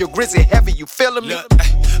back on your grizzly heavy. You feeling me? Look,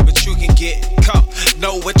 but you can get caught.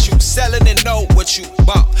 Know what you selling and know what you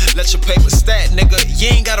bought. Let your paper stat, nigga. You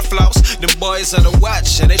ain't got a floss. Them boys on the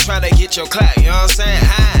watch and they tryna get your clout. You know what I'm saying?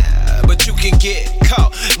 But you can get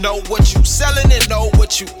caught. Know what you selling and know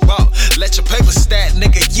what you bought. Let your paper stat,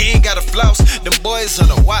 nigga. You ain't got a floss. Them boys on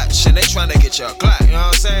the watch and they tryna get your clout. You know what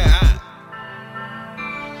I'm saying?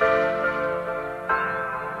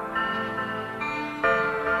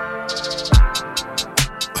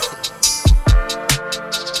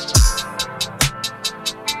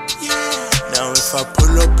 Now if I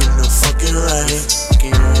pull up in the fucking rain,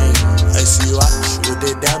 I see you watch with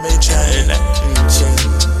the diamond chain.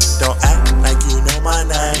 Don't act like you know my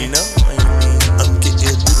name. I'm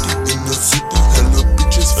getting litty in the city, hella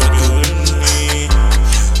bitches fucking with me.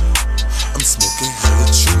 I'm smoking hella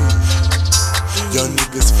tree. Young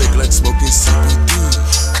niggas fake like smoking CBD.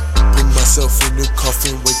 Put myself in the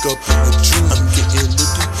coffin, wake up in the dream. I'm getting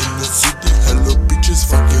litty in the city, hella bitches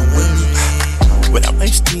fucking with me. Without my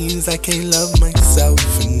steams, I can't love myself.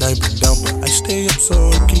 And I've been down, but I stay up,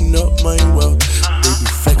 so working up my wealth. They be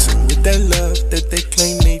flexing with that love that they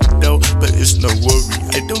claim they do. But it's no worry,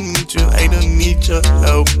 I don't need you, I don't need your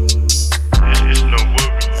help. It's no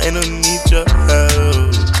worry, I don't need your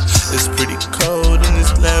help. It's pretty cold in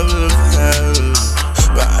this level of hell,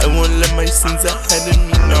 but I won't let my sins ahead of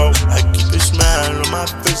me, no. I keep a smile on my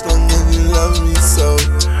face, long as you love me so.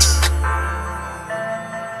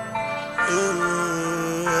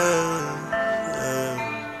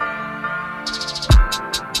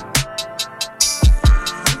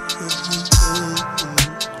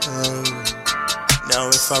 Now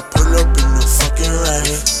if I pull up in the fucking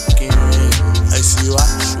rain, I see you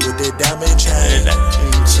watch with the diamond chain.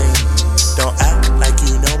 Don't act like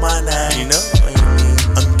you know my name.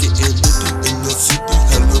 I'm getting litty in the city,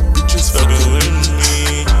 hella bitches fucking with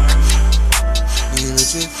me. You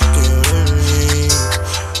bitches fucking with me.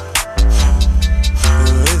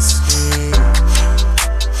 Listen,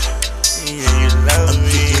 yeah, you love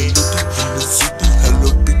me. I'm getting litty in the city, hella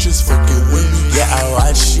bitches fucking with me. Yeah, I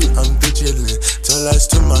watch you, I'm vigilant. Till I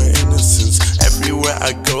still my innocence. Everywhere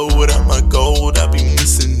I go without my gold, I be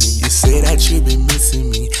missing it. You say that you be missing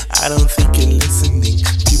me, I don't think you're listening.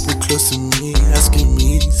 People close to me, asking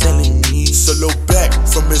me, telling me. Solo back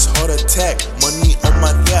from his heart attack, money on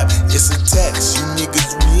my lap, it's a tax. You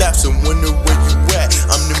niggas relapse and wonder where you at.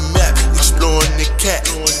 I'm the map, exploring the cat,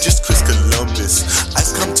 just Chris Columbus. I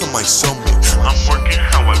come to my summit, I'm working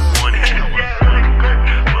how I want it.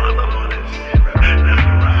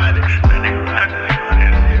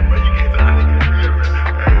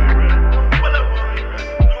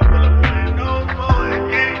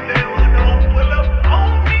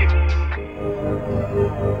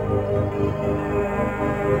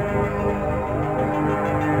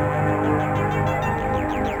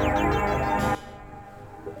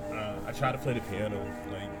 I tried to play the piano,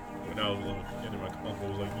 like when I was little, and then my uncle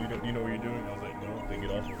was like, "You know what you're doing?" I was like, "No, then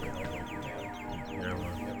get off of it." I was like,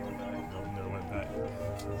 "Never went back."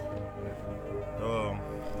 Well,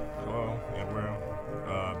 yeah, we're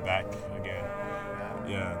back again.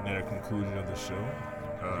 Yeah, another conclusion of the show.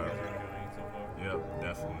 Yeah,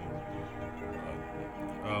 definitely.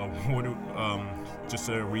 Just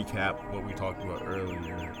to recap what we talked about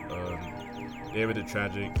earlier, David the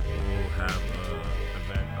Tragic will have an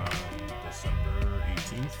event on December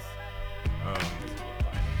 18th.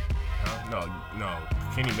 No,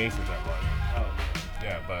 Kenny Mason's at live. Oh.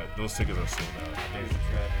 Yeah, but those tickets are sold out. David the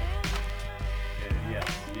Tragic. Yes,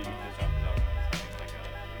 he just dropped it out as having like a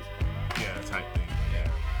release party. Yeah, type thing. Yeah.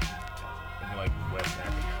 It'd be like West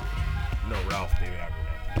Africa. No, Ralph David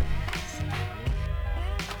Abernathy.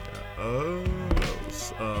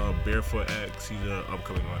 Barefoot X, he's an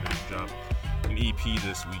upcoming artist, dropped an EP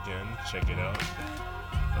this weekend. Check it out.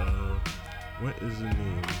 What is the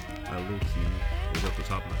name? I low key was off the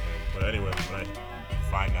top of my head. But anyway, when I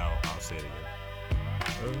find out, I'll say it again.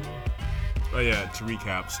 To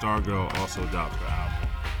recap, Stargirl also dropped her album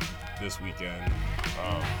this weekend.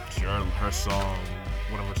 Her song,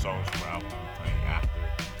 one of her songs from her album, will be playing after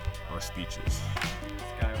our speeches.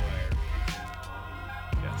 Skywire.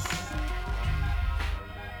 Yes.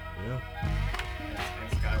 Yeah.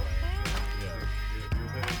 And Skywire. Yeah. You ever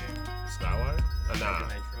play that game? Skywire? Nah. Like a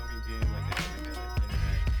Nitro game, like a internet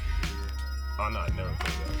computer. Oh no, I never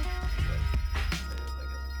played that.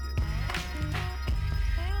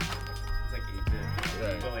 It's like 8-bit.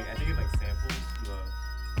 Right. But like I think it like samples the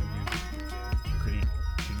music from the game.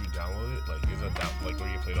 Could you download it? Like is that like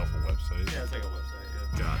where you played off a website? Yeah, it's like a website,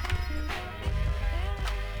 yeah. Gotcha.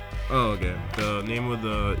 Oh, okay. The name of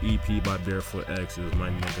the EP by Barefoot X is My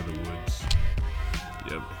Neck of the Woods.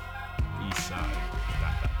 Yep. East Side.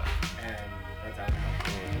 And that's out now.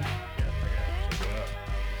 Check it out.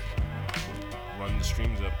 Run the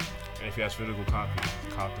streams up. And if you have physical copies,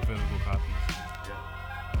 cop the physical copies. Yeah.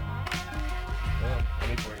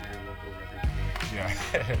 Support your local record store. Yeah.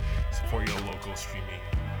 Support your local streaming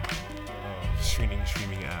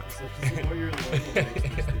app. Support your local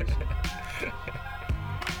radio station.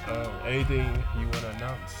 Anything you want to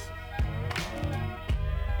announce?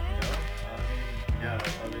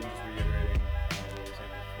 Other than just reiterating what we were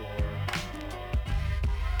saying before,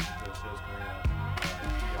 the show's coming out at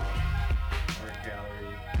Art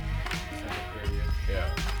Gallery, December 30th. Yeah.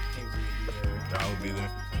 Kingsley will be there. I will be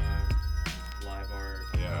there. Live art,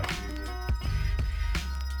 yeah.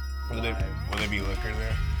 Live music. Will there be liquor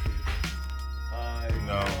there?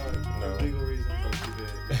 No. For legal reasons, I'll keep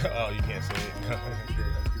it. Oh, you can't say it? No.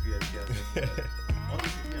 I'll keep you guys guessing. But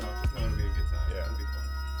just know it'll be a good time. Yeah. It'll be fun.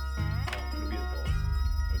 It'll be adult.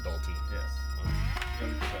 Adulty. Yes.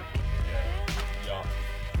 Young professionals. Yeah. Young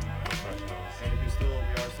professionals. And if we are still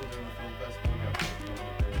doing the film festival, we got to film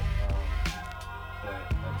with it. But I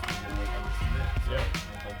just need to get more time to submit. So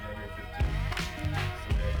until January 15th,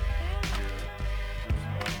 submit your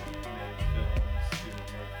personal made films, student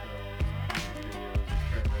made films, music videos,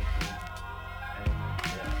 experimental, anything. And we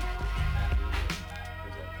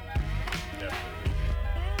will present them. Definitely.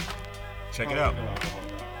 Check it out.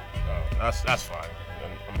 Oh, that's fine.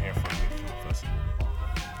 I'm here for a good film festival.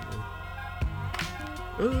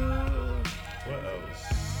 What else?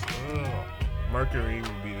 Mercury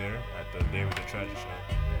will be there at the David the Tragic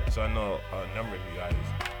show. So I know a number of you guys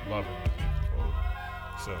love her music.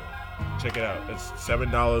 So check it out. It's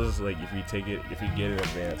 $7. Like if you get it in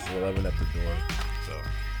advance, $11 at the door. So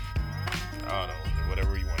I don't know.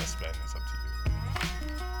 Whatever you want to spend, it's up to you.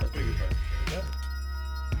 That's pretty good price. Yeah.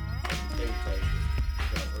 And David Tragic is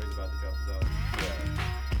always about to drop his album.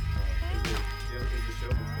 Yeah. Is the show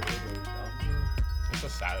before the album show? It's a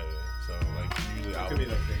Saturday, so like usually It could be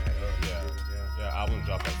like the night of. Yeah, album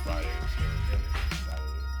drop on Friday, so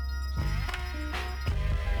Saturday.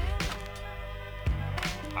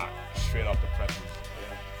 Hot, straight off the presses.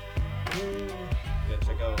 Yeah.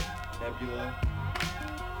 Gila.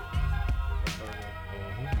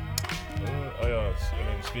 Oh yeah, and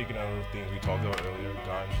then speaking of things we talked about earlier,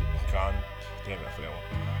 damn it, I forgot one.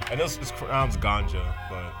 I know it's pronounced ganja,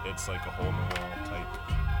 but it's like a hole in the wall type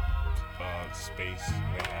space.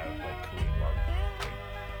 They have like Korean barbecue.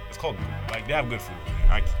 It's called like they have good food.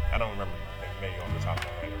 I don't remember the menu off the top of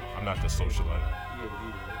my head. I'm not the socialite. EAV,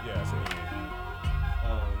 right? Yeah, it's an EAV. I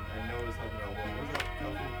know it's talking about what was that?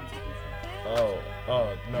 California Pizza? Oh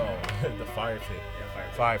no, the fire pit.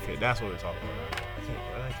 Yeah, fire pit. That's what we're talking about. I think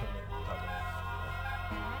what did I talk about?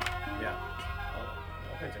 Yeah.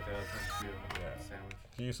 I'll check that out. Sounds good. Yeah. Sandwich.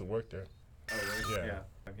 He used to work there. Oh, really? Yeah.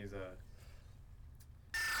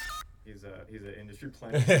 He's an industry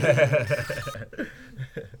planner.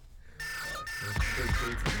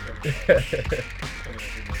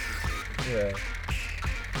 Yeah.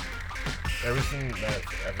 Ever seen that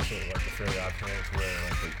episode of like the Fairly Odd Parents where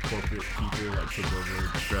like the corporate people like took over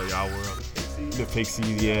the Fairly Odd World? The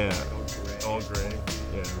Pixies, yeah. All gray.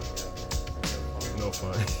 Yeah. No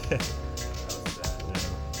fun. Yeah.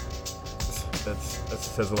 That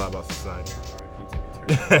says a lot about society.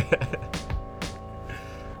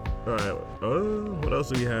 Alright, what else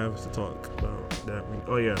do we have to talk about? That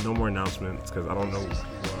oh yeah, no more announcements because I don't know.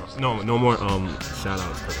 No more shout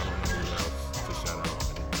outs because I don't know who else to shout out.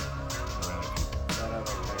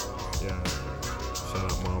 Yeah, shout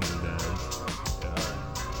out moms and dads. Yeah.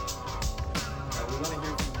 We want to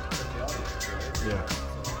hear from the audience, right? Yeah.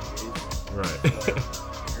 Right. So, if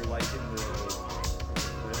you're liking the videos,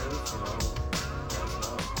 let us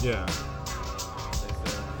know. Yeah.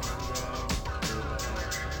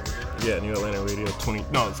 Yeah, New Atlanta Radio 20.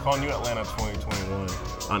 No, it's called New Atlanta 2021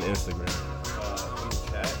 on Instagram. In the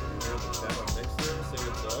chat, if you're in the chat on Mixer, say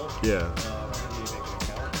what's up. Yeah. You make an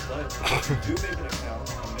account, but if you do make an account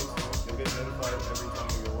on Mixer, you'll get notified every time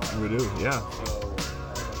we go live. We do, yeah. So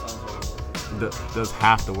that sounds like it works. Does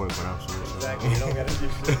have to work, but I'm sure. Exactly. You don't gotta do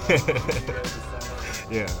shit.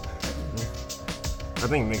 Yeah. I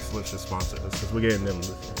think Mixer should sponsor us because we're getting them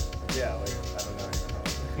listeners. Yeah, like I don't know even how.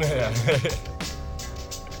 Yeah.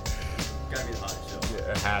 Gotta be the hottest show.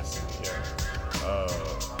 Yeah, it has to. Yeah.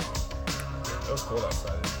 It was cold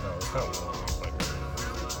outside. No, it was kind of warm. Like,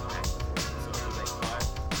 So it was like 5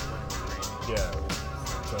 when it was raining. yeah,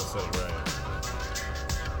 sunset, right.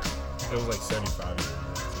 It was like 75 degrees.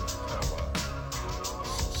 Kind of wild.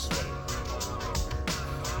 So sweaty.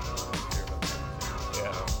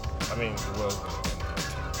 Yeah. I mean, the world's gonna end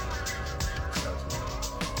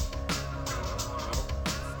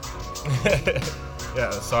up. Yeah,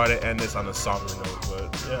 sorry to end this on a somber note,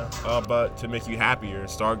 but yeah. But to make you happier,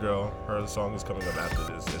 Stargirl, her song is coming up after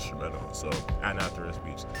this instrumental, and after her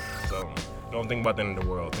speech. So don't think about the end of the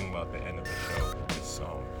world, think about the end of the show, this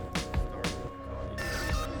song.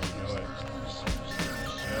 You know what?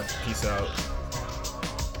 Yeah, peace out.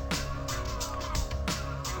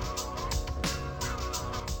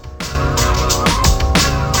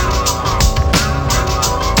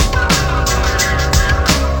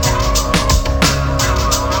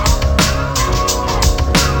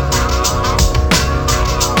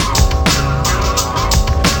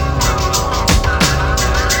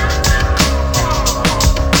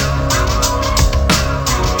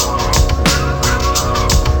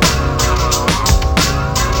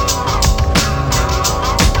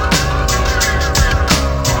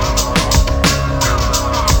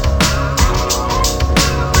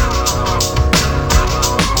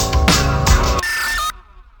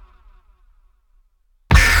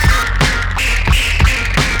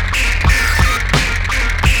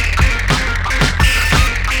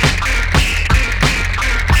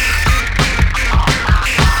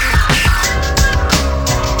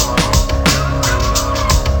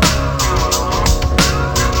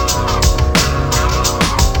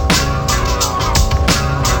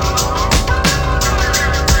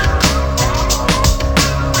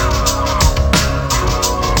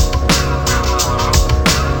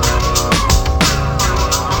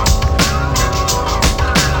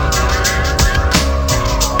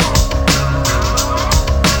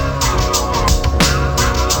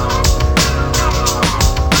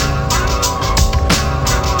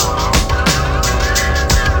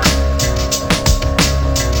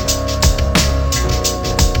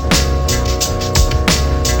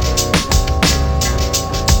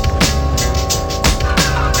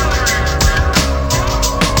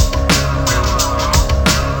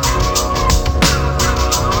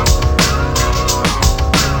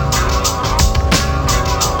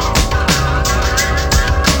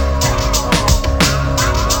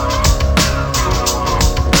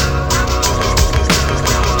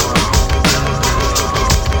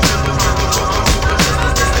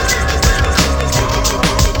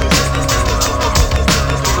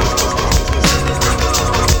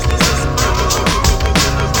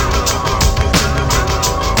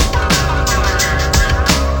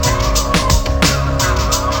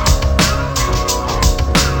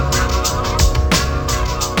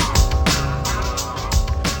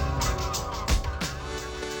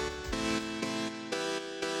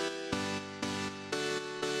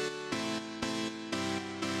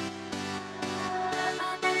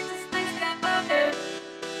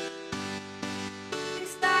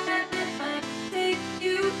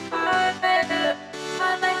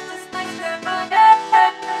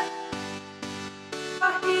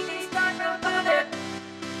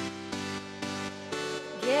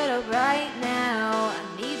 up right now.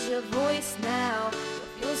 I need your voice now.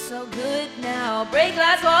 You feel so good now. Break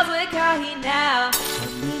glass walls with Kahi now.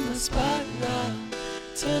 I'm in my spot now.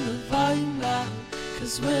 Turn the volume loud.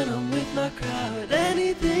 Cause when I'm with my crowd,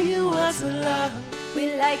 anything you want's allowed.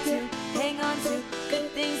 We like to hang on to good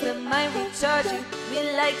things that might recharge you.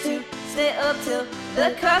 We like to stay up till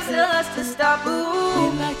the cops tell us to stop.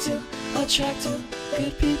 Ooh. We like to attract to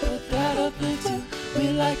good people that uplift you. We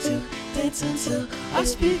like to dance until our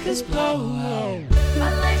speakers blow.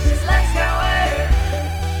 My life's just like Skywire.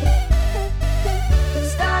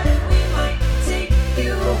 Started, we might take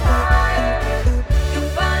you higher. You'll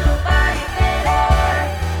find nobody better.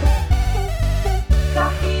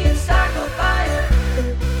 Coffee and start on fire.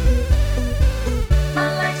 My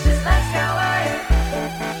life's just like Skywire.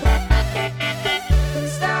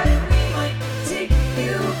 Started, we might take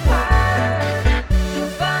you higher.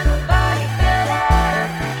 You'll find nobody better.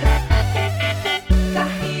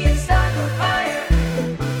 Coffee and start on fire.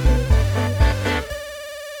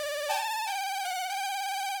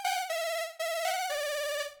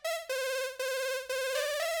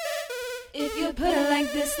 If you put it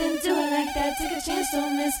like this, then do it like that. Take a chance,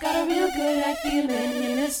 don't miss. Got a real good act feeling.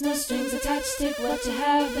 And there's no strings attached. Take what you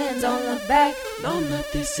have and don't look back. No, not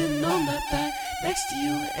this and no, not that. Next to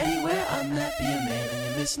you, anywhere I'm at. Be a man and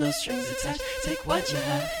you miss no strings attached. Take what you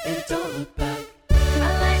have and don't look back.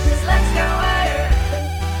 My life's just like Skywire.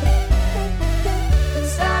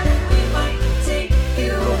 Started, we might take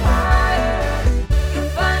you higher. You'll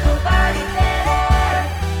find nobody better.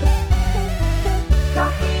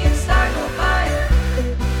 Coffee and start on fire.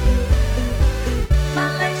 My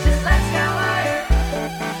life's just like Skywire.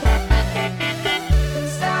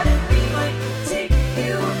 Started, we might take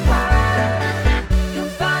you higher.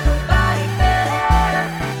 You'll find nobody better.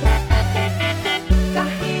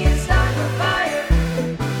 Coffee and start on fire.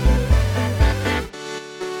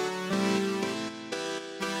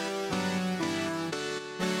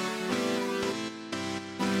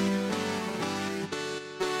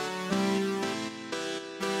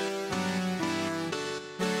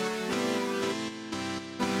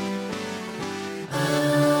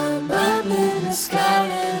 I'm up in the sky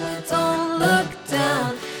and I don't look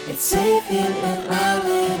down. It's safe here in my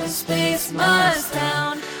little space, Mars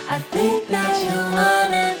town. I think that you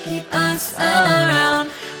wanna keep us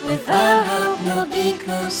around. With our help, you'll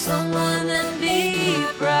become someone and be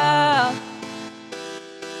proud.